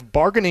collective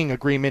bargaining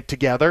agreement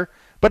together,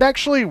 but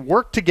actually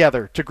work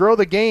together to grow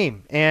the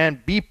game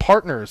and be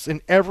partners in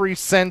every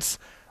sense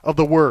of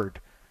the word.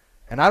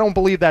 And I don't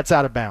believe that's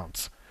out of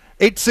bounds.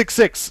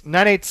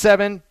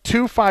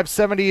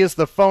 866-987-2570 is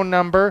the phone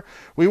number.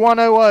 We want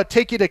to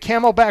take you to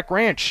Camelback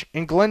Ranch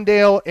in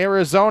Glendale,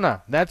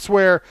 Arizona. That's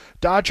where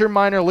Dodger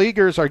minor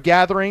leaguers are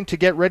gathering to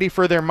get ready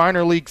for their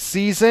minor league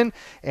season.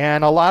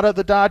 And a lot of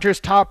the Dodgers'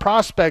 top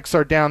prospects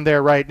are down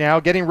there right now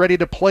getting ready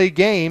to play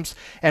games.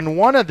 And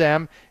one of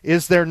them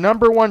is their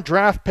number one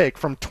draft pick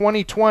from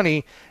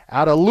 2020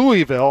 out of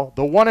Louisville,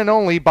 the one and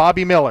only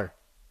Bobby Miller.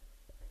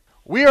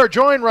 We are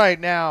joined right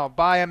now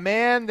by a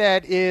man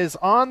that is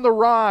on the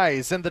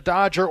rise in the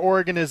Dodger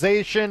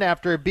organization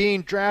after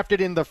being drafted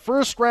in the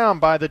first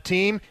round by the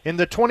team in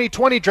the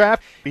 2020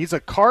 draft. He's a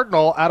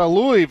Cardinal out of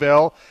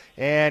Louisville,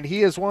 and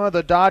he is one of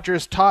the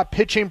Dodgers' top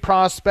pitching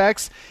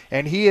prospects,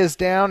 and he is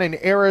down in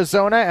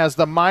Arizona as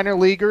the minor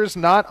leaguers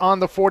not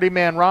on the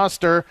 40-man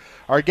roster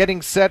are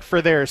getting set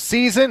for their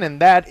season, and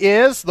that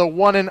is the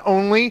one and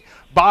only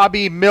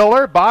Bobby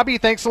Miller. Bobby,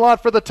 thanks a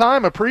lot for the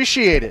time.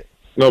 Appreciate it.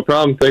 No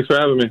problem. Thanks for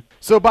having me.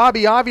 So,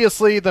 Bobby,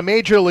 obviously the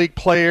major league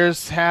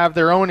players have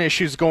their own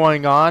issues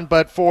going on,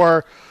 but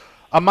for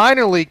a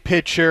minor league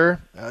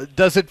pitcher,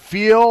 does it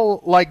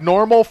feel like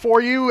normal for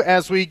you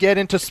as we get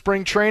into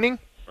spring training?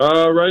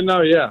 Right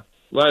now, yeah.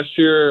 Last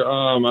year,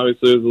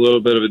 obviously, it was a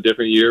little bit of a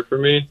different year for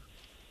me,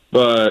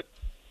 but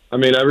I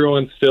mean,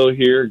 everyone's still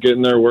here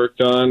getting their work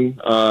done.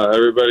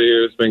 Everybody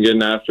here has been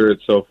getting after it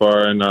so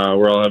far, and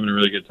we're all having a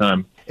really good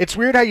time. It's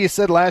weird how you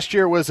said last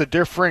year was a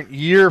different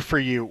year for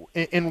you.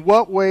 In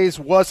what ways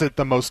was it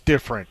the most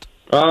different?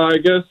 I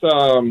guess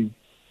all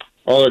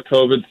the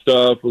COVID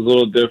stuff was a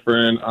little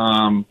different.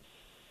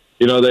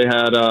 They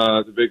had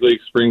the big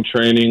league spring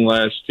training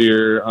last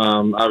year.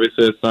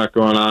 Obviously, it's not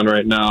going on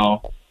right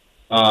now.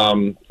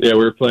 We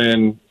were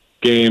playing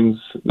games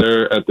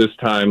there at this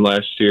time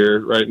last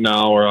year. Right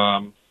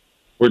now,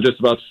 we're just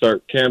about to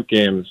start camp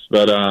games,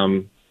 but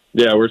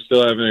we're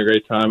still having a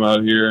great time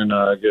out here and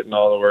getting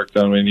all the work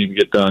done we need to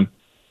get done.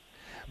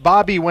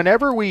 Bobby,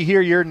 whenever we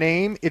hear your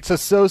name, it's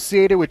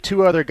associated with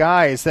two other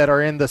guys that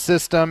are in the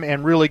system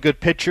and really good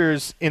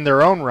pitchers in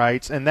their own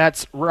rights, and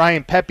that's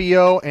Ryan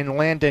Pepiot and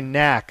Landon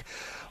Knack.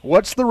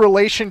 What's the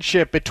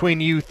relationship between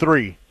you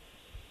three?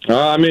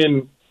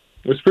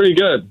 It's pretty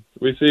good.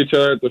 We see each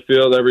other at the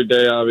field every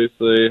day,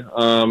 obviously.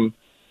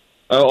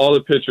 All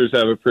the pitchers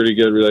have a pretty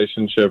good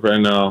relationship right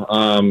now.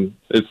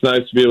 It's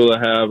nice to be able to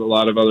have a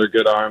lot of other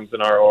good arms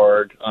in our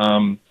org.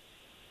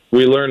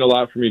 We learn a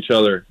lot from each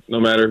other, no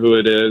matter who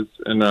it is,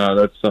 and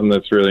that's something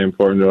that's really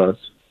important to us.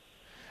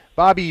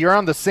 Bobby, you're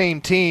on the same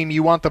team.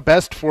 You want the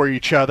best for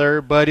each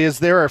other, but is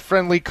there a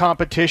friendly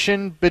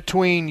competition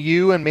between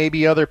you and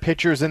maybe other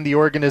pitchers in the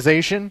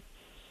organization?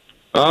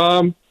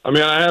 I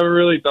haven't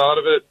really thought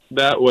of it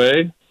that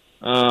way.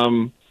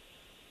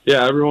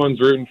 Everyone's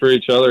rooting for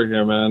each other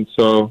here, man,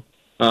 so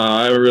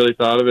I haven't really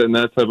thought of it in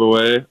that type of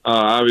way.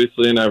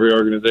 Obviously, in every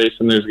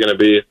organization, there's going to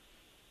be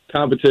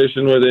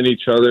competition within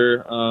each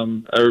other.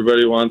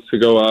 Everybody wants to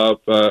go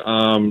up, but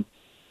I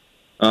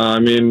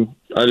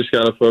just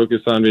got to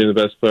focus on being the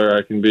best player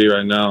I can be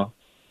right now,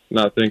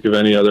 not think of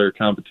any other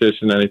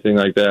competition, anything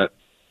like that.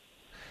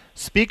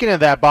 Speaking of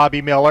that,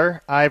 Bobby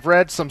Miller, I've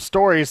read some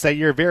stories that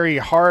you're very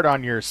hard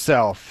on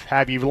yourself.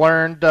 Have you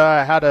learned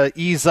how to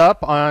ease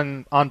up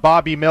on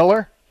Bobby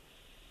Miller?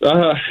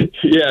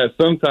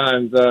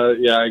 Sometimes.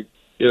 I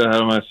get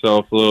ahead of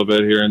myself a little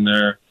bit here and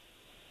there.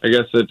 I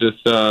guess it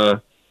just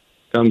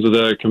comes with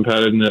the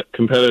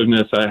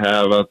competitiveness I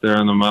have out there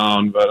on the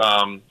mound. But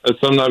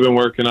it's something I've been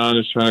working on,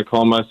 is trying to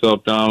calm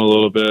myself down a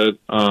little bit,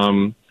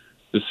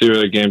 to see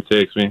where the game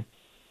takes me.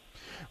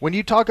 When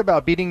you talk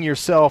about beating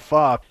yourself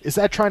up, is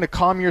that trying to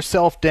calm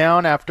yourself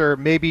down after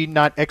maybe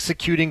not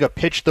executing a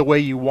pitch the way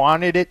you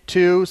wanted it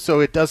to, so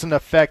it doesn't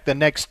affect the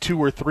next 2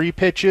 or 3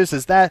 pitches?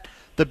 Is that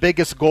the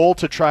biggest goal,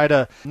 to try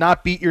to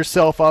not beat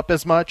yourself up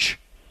as much?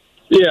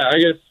 Yeah, I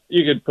guess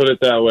you could put it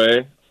that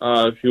way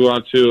if you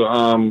want to.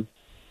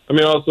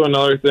 Also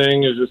another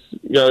thing is just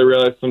you got to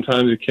realize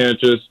sometimes you can't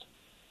just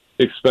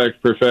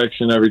expect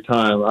perfection every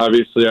time.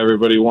 Obviously,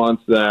 everybody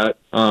wants that.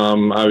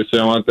 Obviously,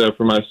 I want that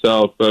for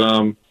myself,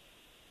 but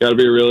got to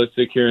be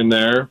realistic here and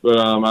there. But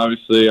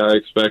obviously, I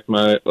expect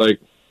I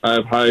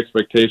have high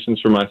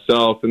expectations for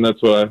myself, and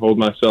that's what I hold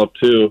myself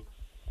to.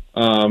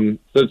 So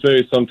it's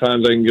maybe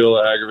sometimes I can get a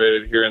little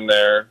aggravated here and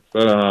there,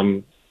 but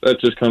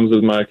that just comes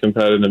with my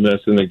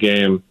competitiveness in the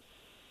game.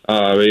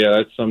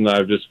 That's something that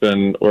I've just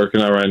been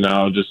working on right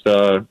now. Just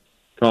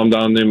calm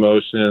down the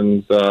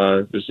emotions,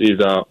 just ease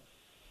out.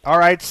 All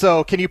right,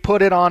 so can you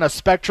put it on a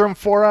spectrum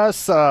for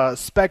us?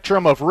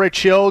 Spectrum of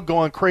Rich Hill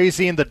going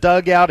crazy in the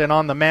dugout and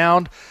on the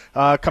mound,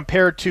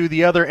 compared to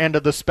the other end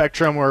of the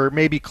spectrum where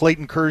maybe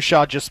Clayton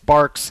Kershaw just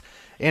barks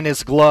in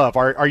his glove.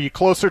 Are you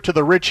closer to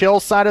the Rich Hill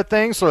side of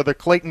things or the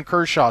Clayton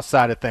Kershaw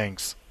side of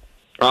things?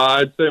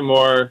 I'd say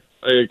more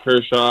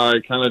Kershaw. I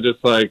kind of just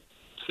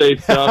say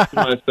stuff to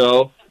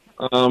myself.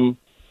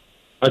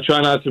 I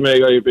try not to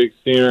make a big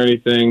scene or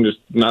anything, just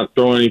not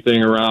throw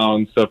anything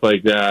around, stuff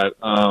like that.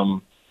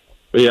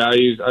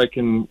 I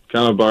can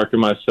kind of bark at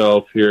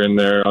myself here and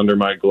there under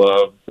my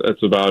glove.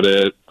 That's about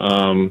it.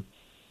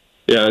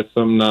 It's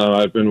something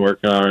I've been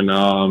working on right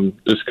now.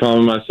 Just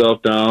calming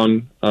myself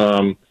down.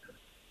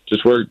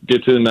 Just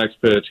get to the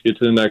next pitch,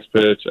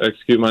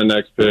 execute my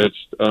next pitch.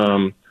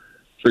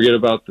 Forget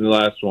about the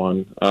last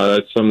one.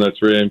 That's something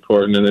that's really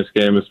important in this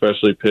game,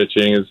 especially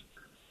pitching, is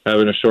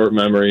having a short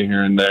memory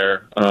here and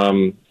there.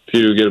 If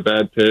you get a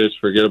bad pitch,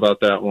 forget about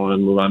that one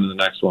and move on to the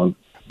next one.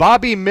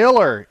 Bobby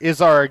Miller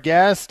is our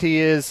guest. He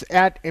is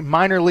at a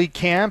minor league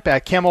camp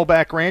at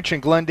Camelback Ranch in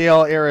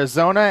Glendale,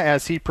 Arizona,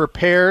 as he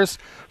prepares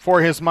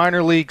for his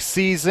minor league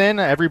season.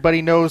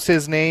 Everybody knows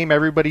his name.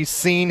 Everybody's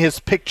seen his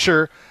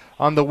picture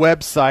on the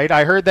website.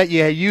 I heard that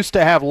you used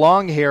to have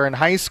long hair in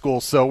high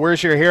school, so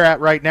where's your hair at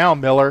right now,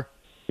 Miller?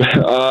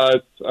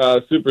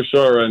 It's super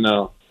short right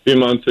now. A few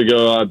months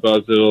ago, I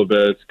buzzed it a little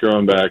bit. It's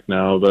growing back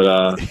now,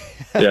 but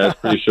yeah, it's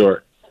pretty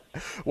short.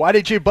 Why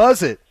did you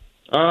buzz it?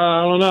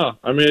 I don't know.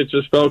 I mean, it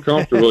just felt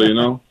comfortable, you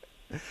know?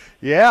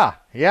 Yeah,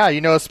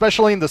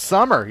 especially in the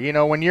summer.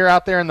 When you're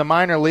out there in the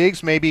minor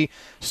leagues, maybe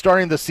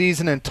starting the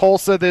season in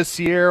Tulsa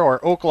this year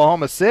or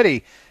Oklahoma City,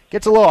 it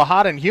gets a little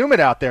hot and humid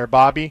out there,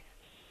 Bobby.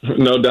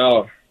 No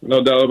doubt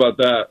about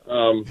that.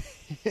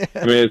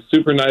 I mean, it's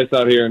super nice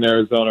out here in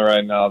Arizona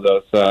right now,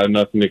 though, so I have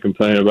nothing to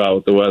complain about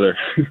with the weather.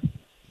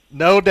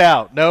 No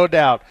doubt.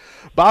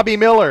 Bobby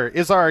Miller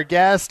is our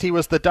guest. He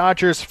was the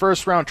Dodgers'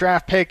 first-round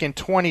draft pick in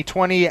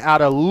 2020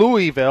 out of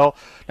Louisville.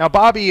 Now,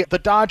 Bobby, the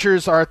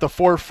Dodgers are at the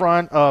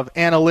forefront of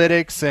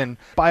analytics and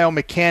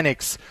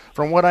biomechanics.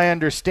 From what I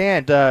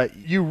understand,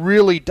 you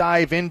really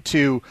dive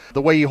into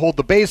the way you hold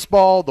the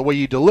baseball, the way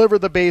you deliver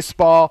the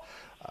baseball.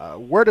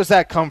 Where does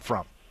that come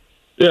from?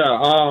 Yeah,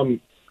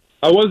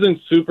 I wasn't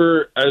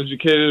super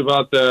educated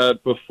about that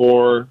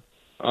before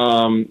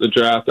the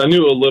draft. I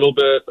knew a little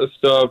bit of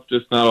stuff,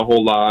 just not a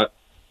whole lot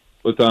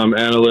with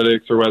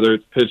analytics or whether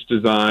it's pitch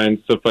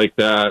design, stuff like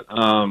that.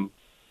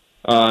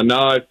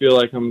 Now I feel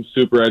like I'm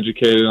super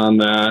educated on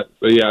that.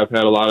 But, yeah, I've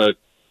had a lot of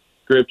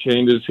grip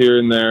changes here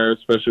and there,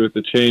 especially with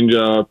the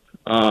changeup.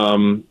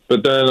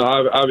 But then,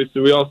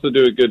 obviously, we also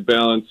do a good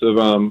balance of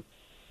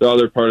the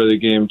other part of the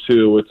game,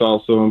 too, what's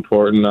also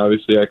important,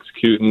 obviously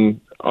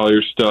executing all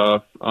your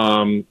stuff.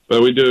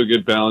 But we do a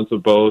good balance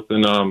of both.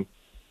 And,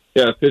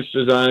 yeah, pitch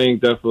designing,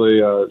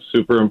 definitely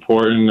super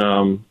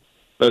important.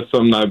 That's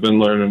something I've been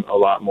learning a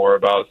lot more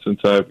about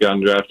since I've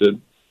gotten drafted.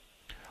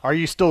 Are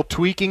you still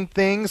tweaking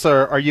things,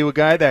 or are you a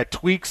guy that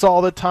tweaks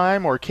all the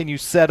time, or can you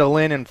settle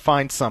in and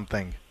find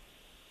something?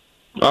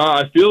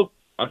 I feel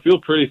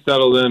pretty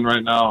settled in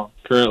right now.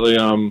 Currently,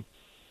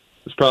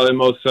 it's probably the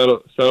most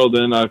settled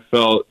in I've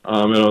felt in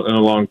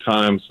a long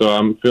time. So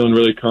I'm feeling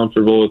really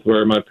comfortable with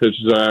where my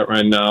pitches are at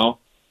right now.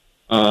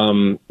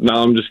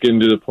 Now I'm just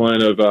getting to the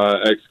point of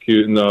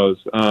executing those.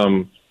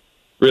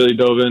 Really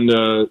dove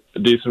into a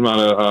decent amount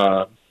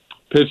of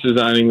pitch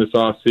designing this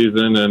off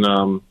season, and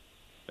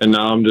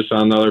now I'm just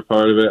on the other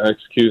part of it,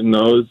 executing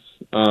those,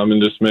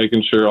 and just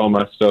making sure all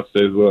my stuff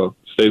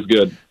stays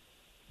good.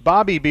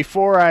 Bobby,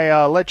 before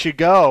I let you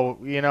go,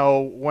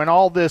 when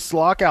all this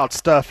lockout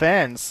stuff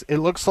ends, it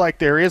looks like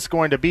there is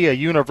going to be a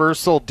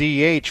universal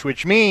DH,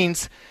 which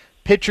means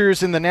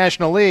pitchers in the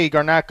National League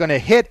are not going to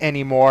hit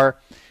anymore.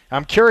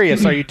 I'm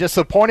curious, are you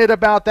disappointed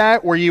about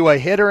that? Were you a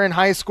hitter in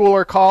high school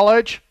or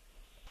college?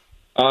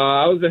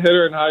 I was a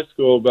hitter in high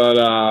school, but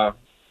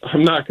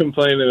I'm not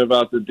complaining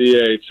about the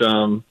DH.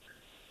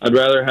 I'd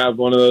rather have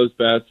one of those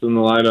bats in the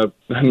lineup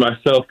than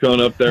myself going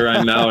up there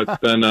right now. It's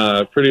been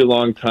a pretty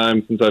long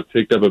time since I've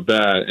picked up a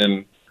bat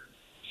and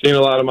seen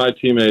a lot of my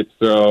teammates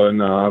throw,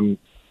 and I'm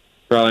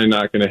probably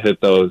not going to hit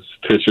those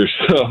pitchers.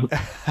 So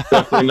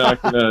definitely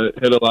not going to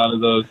hit a lot of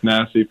those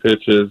nasty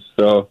pitches.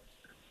 So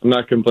I'm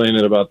not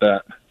complaining about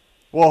that.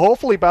 Well,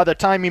 hopefully by the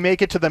time you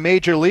make it to the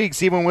major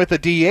leagues, even with a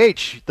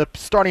DH, the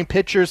starting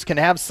pitchers can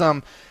have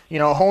some,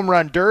 home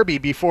run derby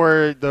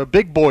before the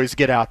big boys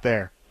get out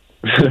there.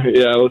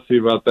 Yeah, we'll see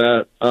about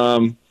that.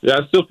 Yeah,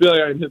 I still feel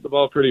like I can hit the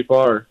ball pretty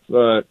far,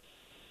 but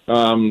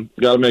got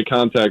to make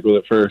contact with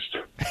it first.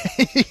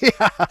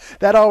 Yeah,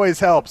 that always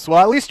helps. Well,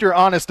 at least you're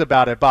honest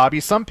about it, Bobby.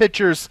 Some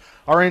pitchers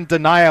are in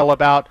denial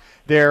about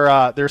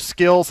their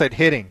skills at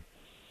hitting.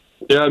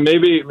 Yeah,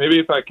 maybe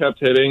if I kept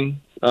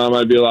hitting,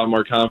 I'd be a lot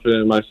more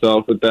confident in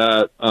myself with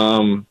that.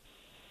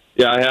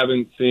 Yeah, I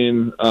haven't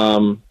seen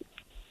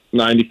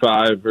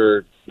 95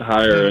 or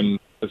higher in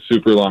a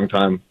super long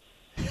time.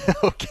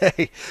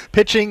 Okay.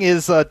 Pitching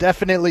is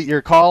definitely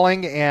your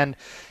calling, and,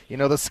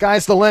 the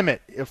sky's the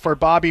limit for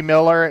Bobby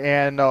Miller,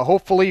 and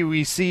hopefully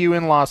we see you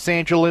in Los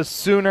Angeles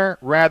sooner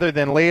rather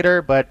than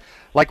later. But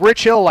like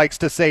Rich Hill likes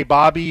to say,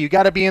 Bobby, you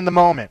got to be in the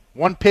moment.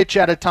 One pitch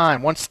at a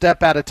time, one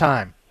step at a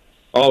time.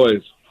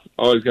 Always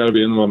got to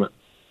be in the moment.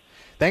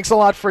 Thanks a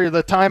lot for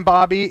the time,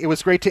 Bobby. It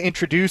was great to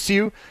introduce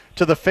you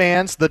to the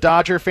fans, the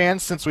Dodger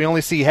fans, since we only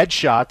see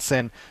headshots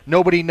and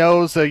nobody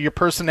knows your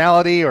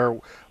personality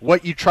or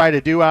what you try to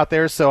do out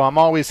there. So I'm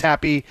always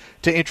happy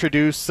to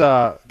introduce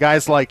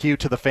guys like you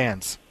to the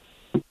fans.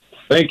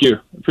 Thank you.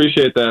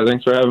 Appreciate that.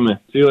 Thanks for having me.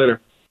 See you later.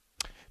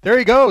 There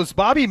he goes,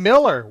 Bobby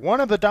Miller, one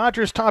of the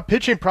Dodgers' top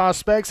pitching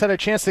prospects. Had a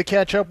chance to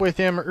catch up with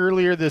him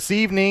earlier this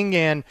evening,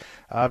 and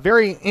a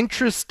very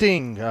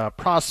interesting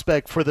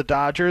prospect for the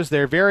Dodgers.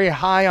 They're very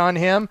high on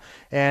him,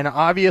 and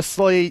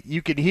obviously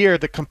you could hear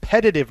the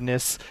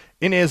competitiveness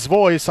in his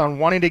voice on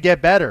wanting to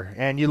get better,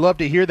 and you love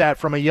to hear that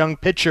from a young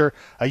pitcher,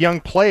 a young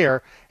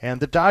player, And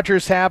the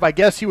Dodgers have, I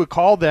guess you would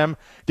call them,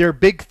 their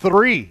big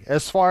three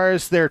as far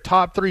as their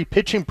top three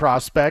pitching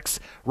prospects: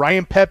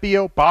 Ryan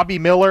Pepiot, Bobby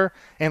Miller,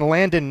 and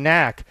Landon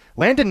Knack.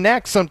 Landon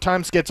Knack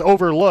sometimes gets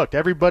overlooked.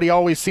 Everybody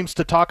always seems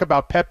to talk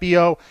about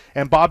Pepiot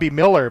and Bobby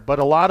Miller, but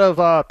a lot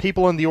of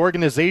people in the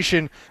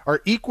organization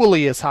are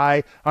equally as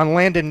high on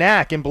Landon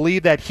Knack and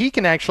believe that he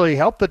can actually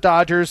help the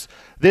Dodgers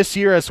this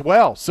year as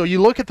well. So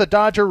you look at the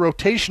Dodger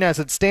rotation as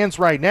it stands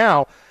right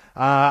now.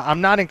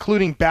 I'm not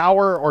including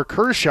Bauer or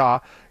Kershaw.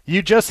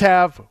 You just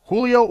have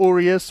Julio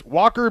Urias,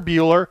 Walker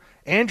Buehler,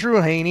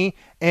 Andrew Heaney,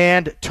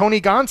 and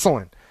Tony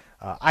Gonsolin.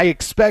 I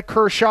expect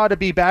Kershaw to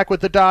be back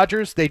with the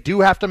Dodgers. They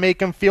do have to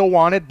make him feel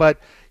wanted, but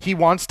he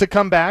wants to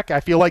come back. I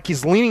feel like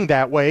he's leaning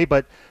that way,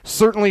 but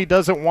certainly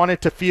doesn't want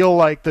it to feel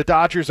like the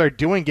Dodgers are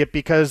doing it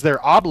because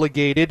they're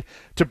obligated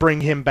to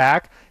bring him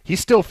back. He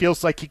still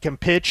feels like he can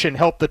pitch and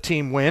help the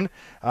team win.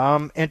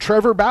 And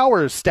Trevor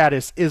Bauer's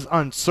status is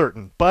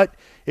uncertain. But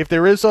if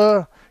there is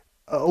a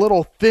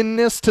little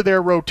thinness to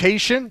their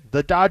rotation,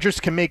 the Dodgers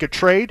can make a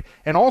trade,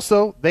 and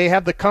also they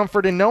have the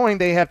comfort in knowing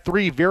they have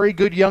three very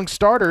good young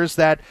starters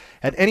that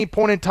at any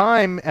point in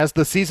time as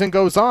the season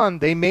goes on,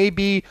 they may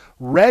be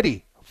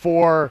ready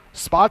for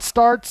spot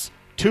starts,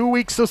 2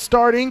 weeks of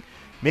starting,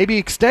 maybe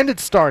extended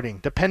starting,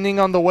 depending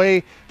on the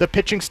way the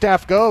pitching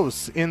staff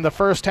goes in the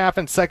first half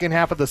and second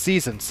half of the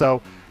season.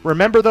 So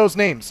remember those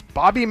names: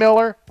 Bobby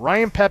Miller,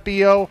 Ryan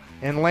Pepiot,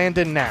 and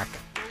Landon Knack.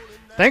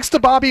 Thanks to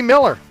Bobby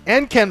Miller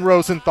and Ken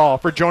Rosenthal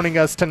for joining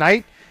us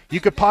tonight.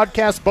 You could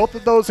podcast both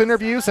of those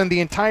interviews and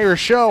the entire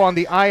show on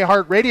the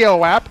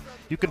iHeartRadio app.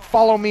 You can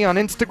follow me on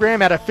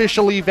Instagram at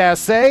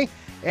officiallyvasse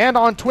and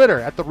on Twitter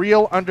at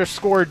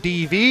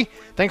 @thereal_DV.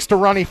 Thanks to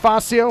Ronnie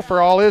Fascio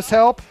for all his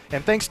help,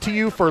 and thanks to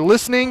you for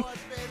listening.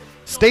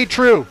 Stay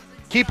true.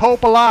 Keep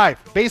hope alive.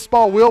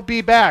 Baseball will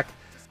be back,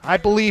 I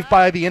believe,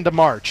 by the end of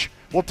March.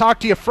 We'll talk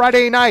to you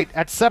Friday night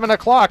at 7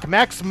 o'clock.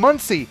 Max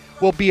Muncy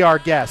will be our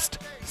guest.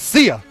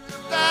 See ya.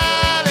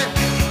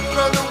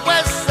 From the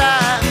west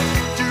side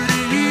to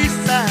the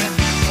east side,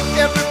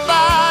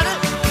 everybody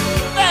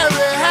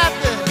very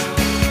happy,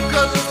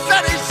 'cause the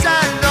sun is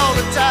shining all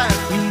the time.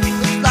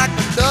 It's like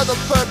another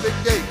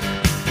perfect day.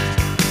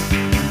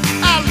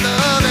 I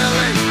love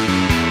LA.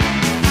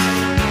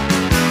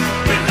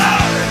 We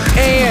love it.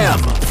 AM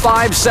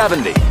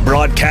 570.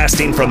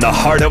 Broadcasting from the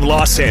heart of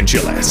Los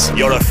Angeles,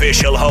 your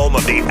official home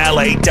of the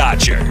LA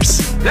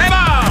Dodgers.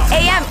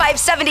 AM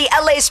 570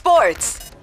 LA Sports.